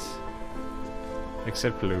great.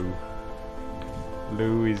 Except Lou.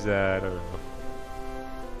 Lou is, I don't know.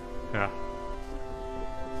 Yeah.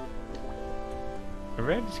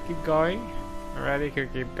 Ready to keep going? Ready to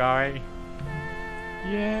keep going?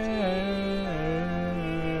 Yeah.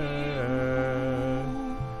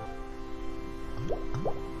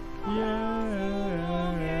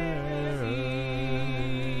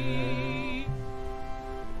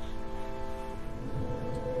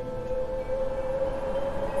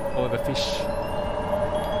 Oh, the fish.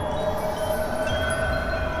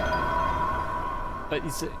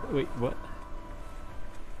 Is it? Wait, what?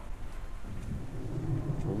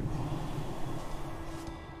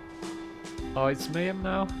 Oh, it's mayhem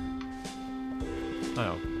now?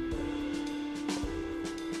 Oh.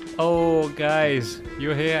 Oh, guys,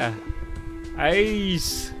 you're here.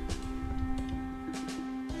 Ace!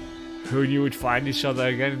 Who knew we'd find each other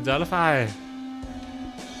again in Delphi?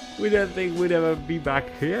 We didn't think we'd ever be back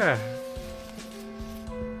here.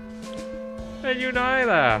 And you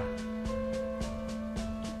neither.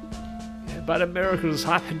 Yeah, but a miracle has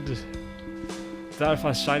happened.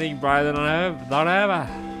 Delphi's shining brighter than ever.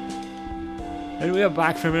 And we are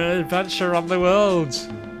back from an adventure on the world.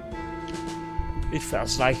 It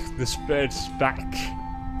feels like the spirit's back.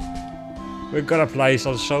 We've got a place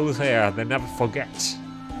on shows here, they never forget.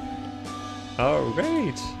 Oh,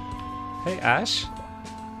 great. Hey, Ash.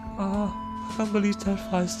 Oh, I can't believe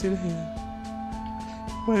Delphi's still here.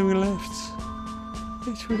 When we left,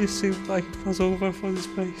 it really seemed like it was over for this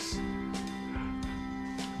place.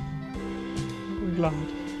 I'm glad.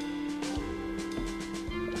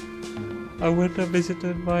 I went and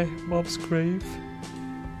visited my mom's grave.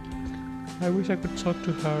 I wish I could talk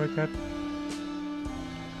to her again.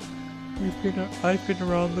 I've been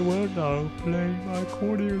around the world now, playing my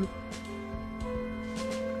accordion.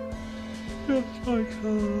 Just like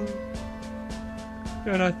her.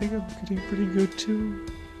 And I think I'm getting pretty good too.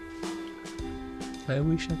 I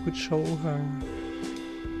wish I could show her.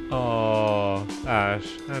 Oh,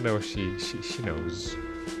 Ash, I know she knows.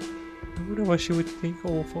 I wonder what she would think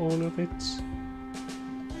of all of it.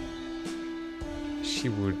 She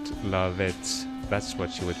would love it. That's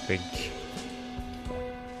what she would think.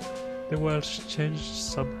 The world's changed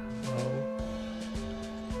somehow.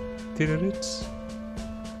 Didn't it?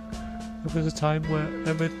 There was a time where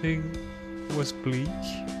everything was bleak.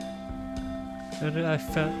 And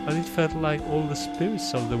it felt like all the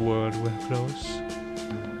spirits of the world were close.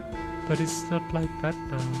 But it's not like that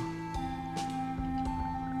now.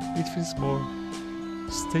 It feels more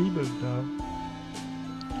stable now.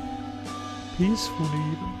 Peaceful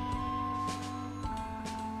even.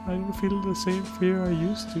 I don't feel the same fear I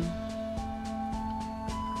used to.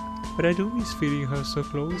 But I do miss feeling her so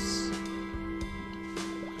close.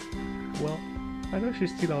 Well, I know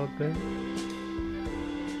she's still out there.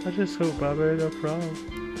 I just hope I made her proud.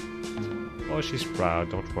 Oh, she's proud,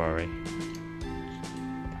 don't worry.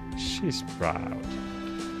 She's proud.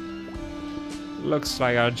 Looks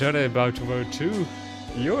like our journey is about to move too.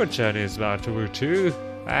 Your journey is about to move too.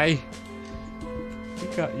 Hey,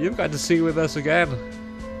 you've got to sing with us again.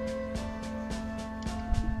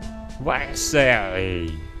 Why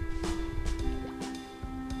say?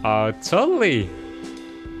 Oh, totally.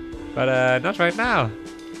 But not right now.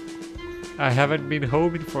 I haven't been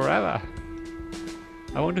home in forever.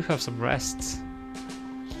 I want to have some rest.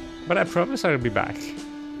 But I promise I'll be back.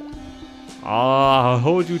 Oh, I'll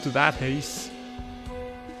hold you to that, Ace.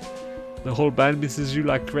 The whole band misses you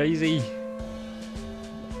like crazy.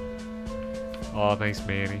 Oh, thanks,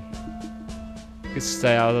 Manny.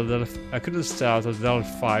 I couldn't stay out of level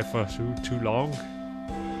 5 for too long.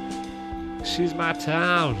 She's my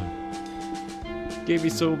town. Gave me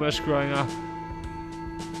so much growing up.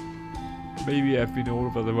 Maybe I've been all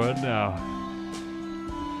over the world now.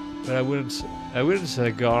 But I wouldn't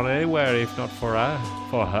have gone anywhere if not for her.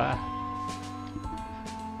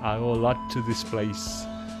 I owe a lot to this place.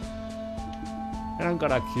 And I'm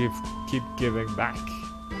gonna keep giving back.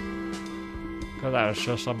 Cause I'm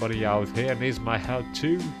sure somebody out here needs my help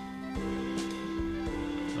too.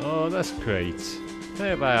 Oh, that's great.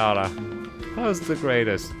 Hey Viola, how's the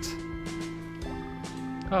greatest?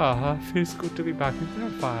 Oh, feels good to be back in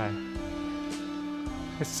Vampire.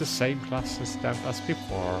 It's the same class system as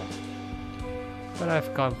before. But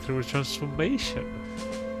I've gone through a transformation.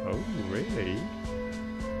 Oh, really?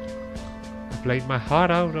 I played my heart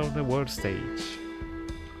out on the world stage.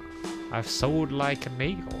 I've soared like an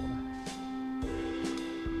eagle.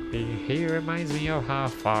 Being here reminds me of how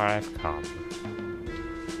far I've come.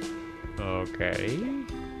 Okay.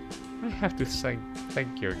 I have to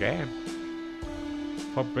thank you again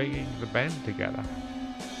for bringing the band together.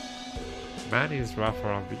 Man is rougher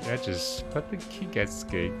on the edges, but he gets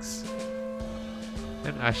gigs.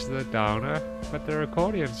 And Ash the downer, but the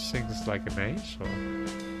accordion sings like an angel.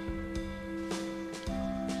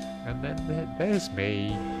 And then there's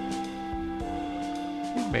me.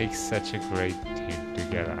 We make such a great team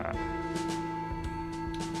together.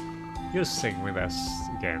 You'll sing with us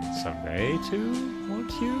again someday too,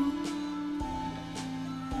 won't you?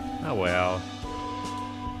 Oh well.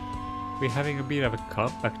 We're having a bit of a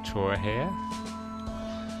comeback tour here.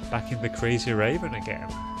 Back in the Crazy Raven again.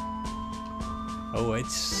 Oh,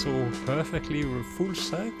 it's so perfectly full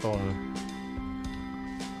circle.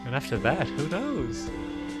 And after that, who knows?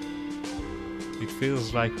 It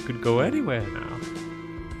feels like we could go anywhere now.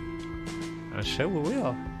 I'm sure we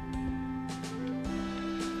will.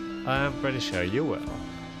 I'm pretty sure you will.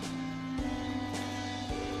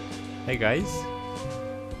 Hey guys.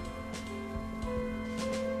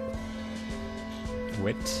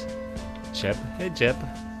 Wit. Jeb. Hey Jeb.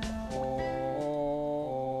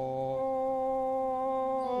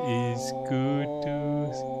 It's good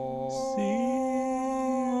to see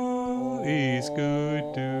you. It's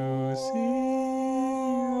good to see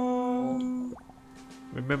you.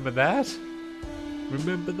 Remember that?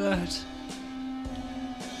 Remember that?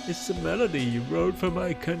 It's the melody you wrote for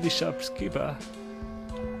my candy shop skipper.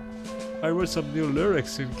 I wrote some new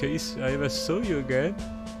lyrics in case I ever saw you again.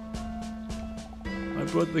 I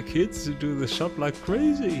brought the kids to do the shop like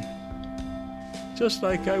crazy. Just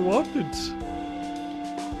like I wanted.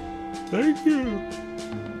 Thank you.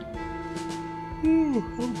 Ooh,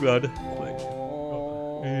 I'm glad.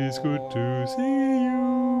 It's good to see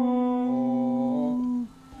you.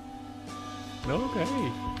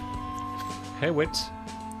 Okay. Hey, Wit.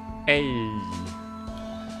 Hey.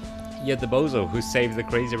 You're the bozo who saved the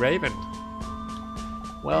Crazy Raven.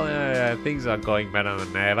 Well, things are going better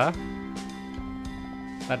than ever.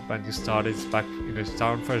 That band you started is back in the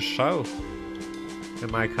town for a show.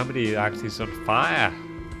 And my comedy act is on fire.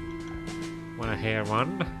 Wanna hear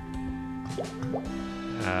one?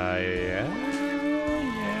 Yeah.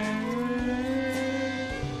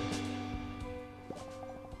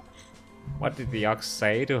 What did the ox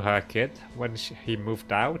say to her kid when he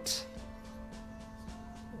moved out?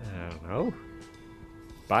 I don't know.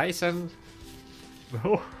 Bison?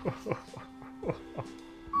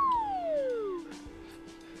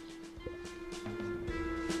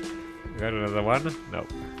 Got another one? No.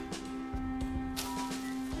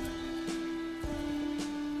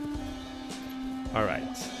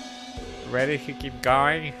 Alright. Ready to keep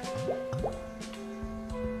going?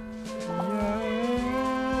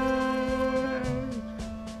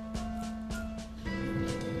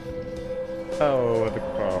 Oh, the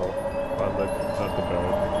crow. Well, not the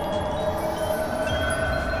bird.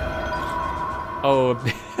 Oh.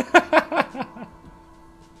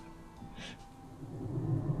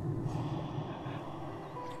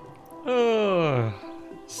 Oh.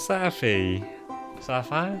 Safi.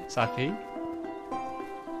 Safi?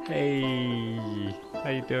 Hey. How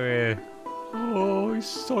you doing? Oh, it's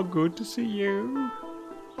so good to see you.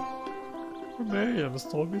 Marian's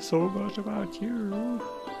told me so much about you.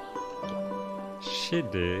 She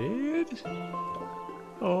did?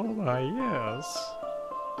 Oh my yes.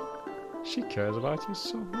 She cares about you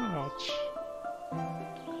so much.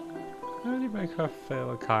 And you make her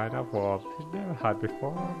feel a kind of warmth you never had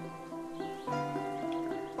before.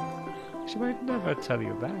 She might never tell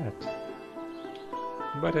you that.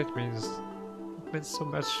 But it means meant so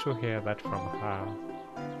much to hear that from her.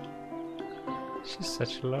 She's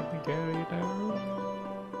such a lovely girl, you know.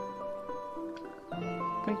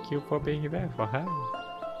 Thank you for being there for her.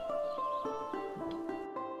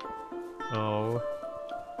 Oh,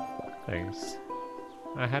 thanks.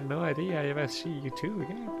 I had no idea I'd ever see you two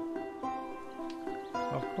again.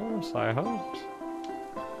 Of course, I hoped.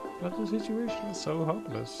 But the situation is so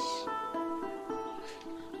hopeless.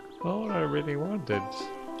 All I really wanted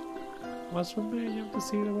was for Miriam to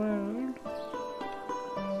see the world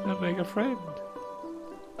and make a friend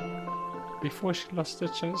before she lost the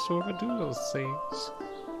chance to ever do those things.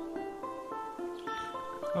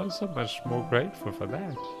 I'm so much more grateful for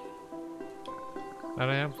that than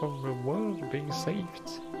I am from the world being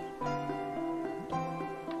saved.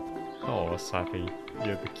 Oh, Safi,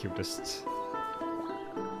 you're the cutest.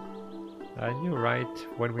 I knew right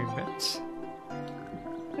when we met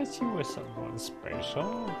that you were someone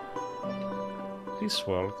special. This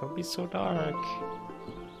world can be so dark.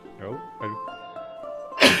 Oh,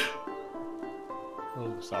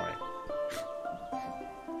 oh, sorry.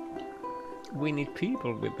 We need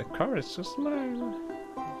people with the courage to smile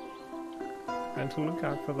and to look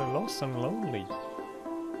out for the lost and lonely.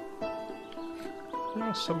 There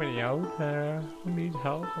are so many out there who need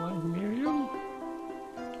help like Miriam.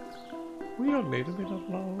 We are a little bit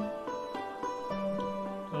alone.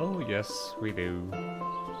 Oh yes, we do.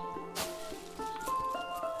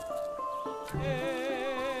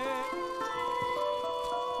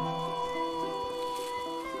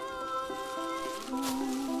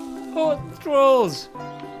 Oh, trolls!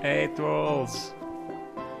 Hey, trolls!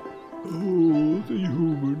 Oh, the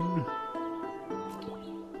human.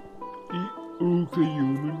 The okay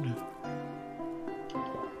human.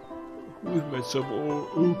 We've met some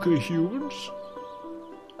okay humans.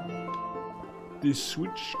 This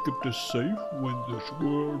switch kept us safe when this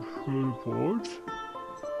world fell apart.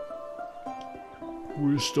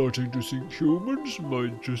 We're starting to think humans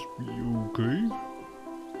might just be okay.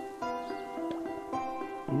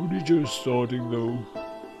 Only just starting though.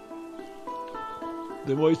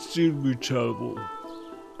 They might still be terrible.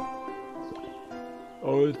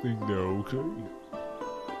 I think they're okay.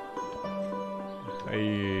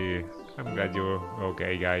 I'm glad you're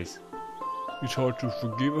okay, guys. It's hard to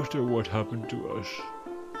forgive after what happened to us.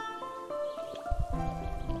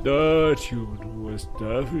 That human was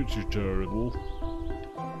definitely terrible.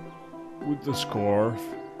 With the scarf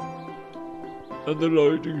and the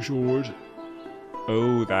lightning sword.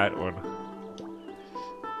 Oh, that one.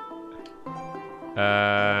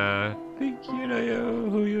 Think you know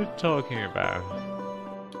who you're talking about.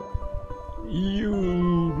 You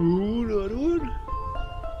know that one?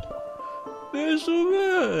 They're so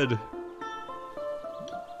bad.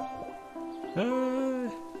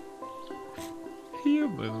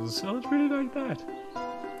 Humans aren't really like that.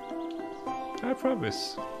 I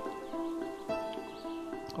promise.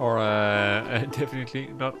 Or, definitely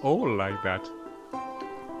not all like that.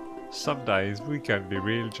 Sometimes we can be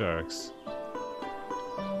real jerks.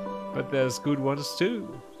 But there's good ones too.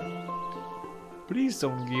 Please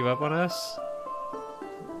don't give up on us.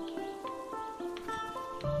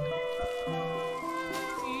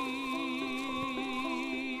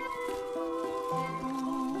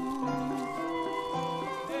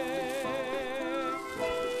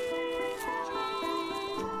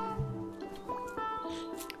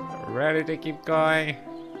 Ready to keep going?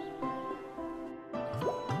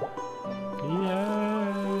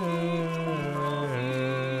 Yeah.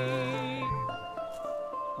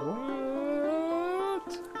 What?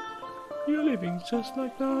 You're living just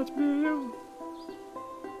like that, Miriam?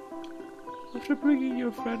 After bringing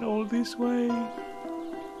your friend all this way?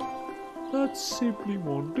 That simply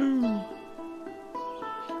won't do.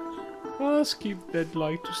 Ask if they'd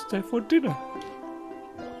like to stay for dinner.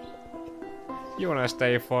 You wanna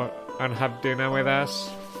stay for and have dinner with us?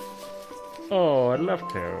 Oh, I'd love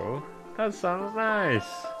to. That sounds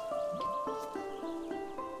nice.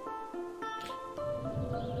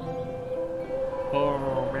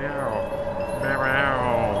 Oh, meow. Meow,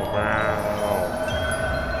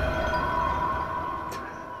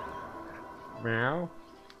 meow. Meow.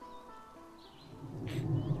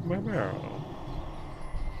 Meow, meow.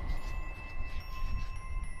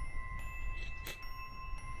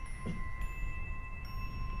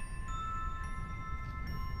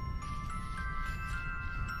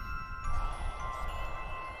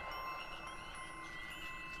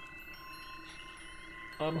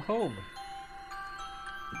 I'm home.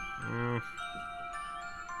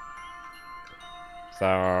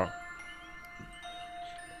 So,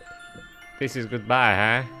 this is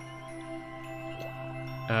goodbye,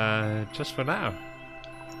 huh? Just for now.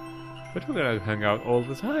 But we're gonna hang out all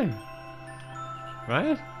the time.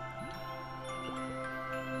 Right?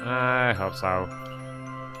 I hope so.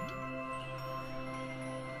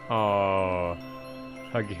 Oh,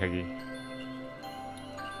 huggy huggy.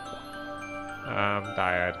 I'm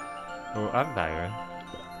tired. Oh, I'm tired.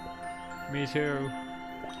 Me too.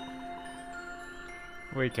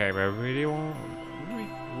 We came a really long...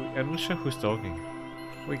 I'm not sure who's talking.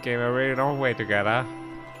 We came a really long way together.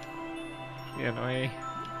 You know,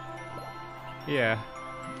 yeah.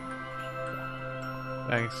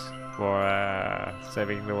 Thanks for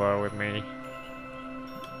saving the world with me.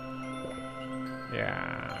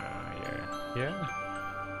 Yeah.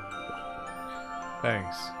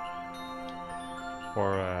 Thanks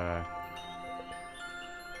for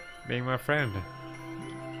being my friend.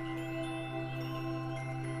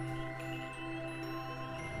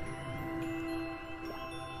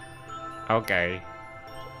 Okay.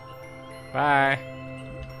 Bye.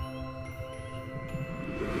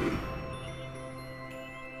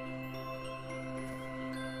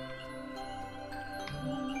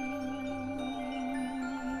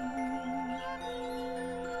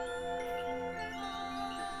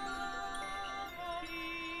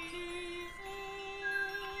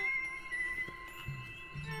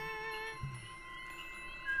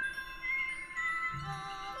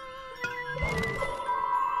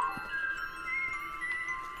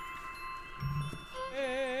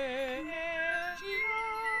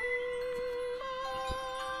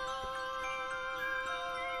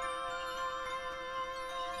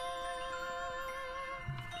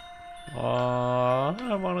 Oh,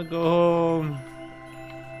 I wanna go home.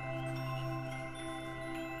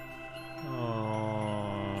 Oh.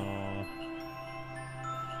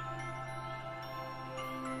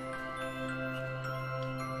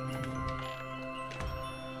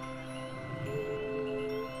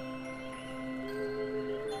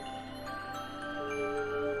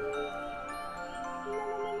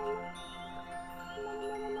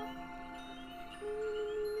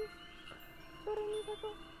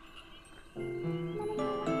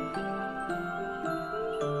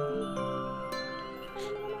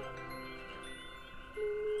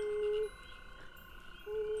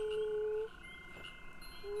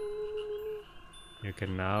 You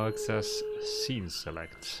can now access scene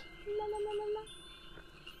select.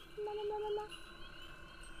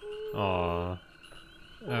 Oh,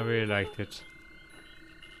 I really liked it.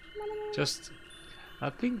 Just, I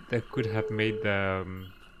think they could have made the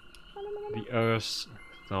Earth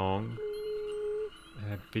song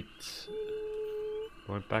a bit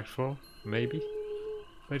more impactful, maybe.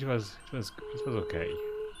 But it was okay.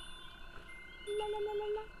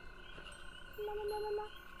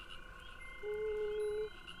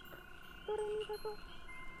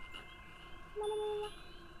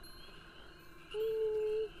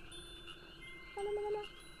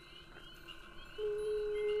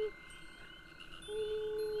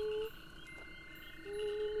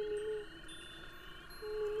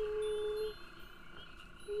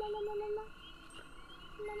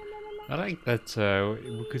 I like that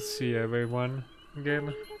we could see everyone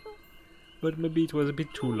again, but maybe it was a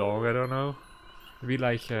bit too long. I don't know. Maybe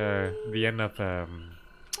like the end of the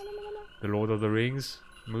Lord of the Rings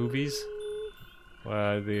movies,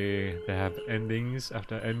 where they have endings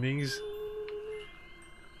after endings.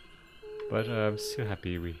 But I'm still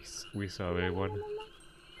happy we saw everyone.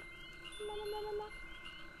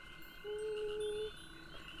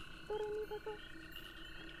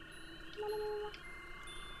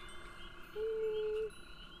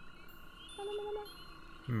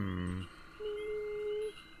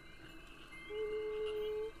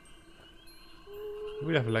 I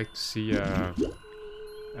would have liked to see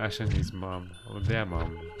Ash and his mom, or their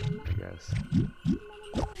mom, I guess.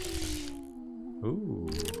 Ooh.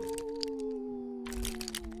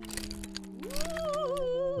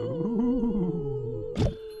 Ooh.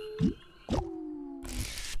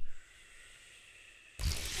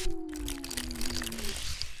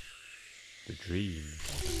 The dream.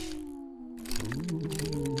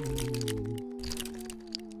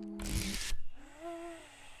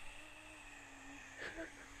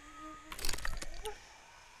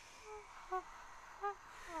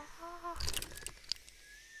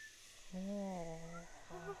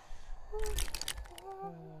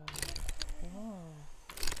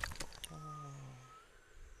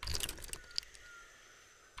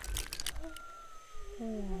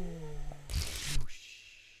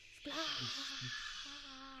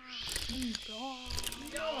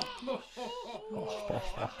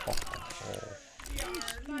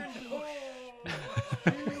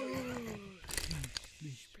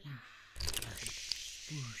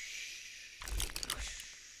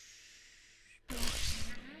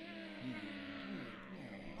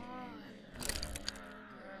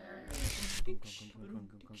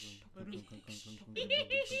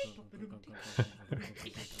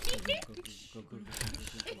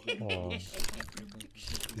 Oh,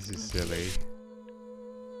 this is silly.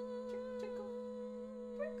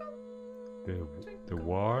 The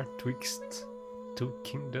war twixt two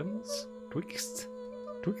kingdoms? Twixt?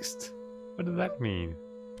 Twixt? What does that mean?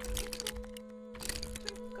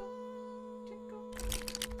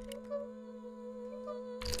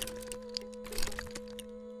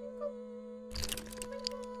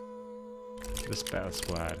 The spell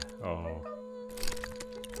squad. Oh,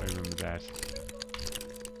 I remember that.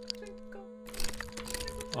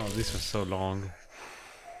 Oh, this was so long.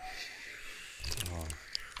 Oh,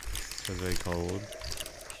 it was very cold.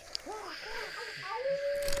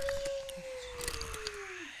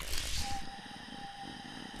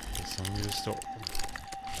 The song is stopped.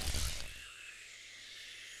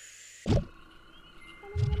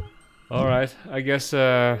 Alright, I guess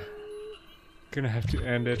gonna have to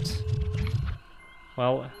end it.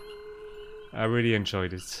 Well, I really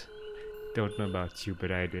enjoyed it. Don't know about you, but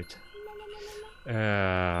I did.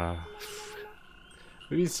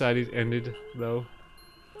 We decided it ended though,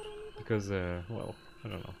 because well, I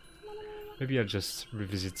don't know. Maybe I'll just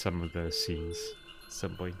revisit some of the scenes at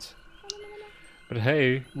some point. But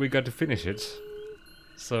hey, we got to finish it,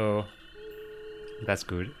 so that's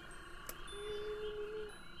good.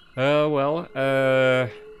 Well,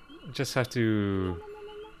 just have to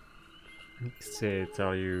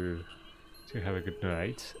tell you to have a good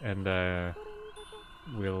night, and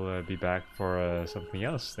we'll be back for something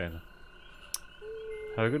else then.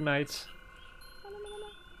 Have a good night.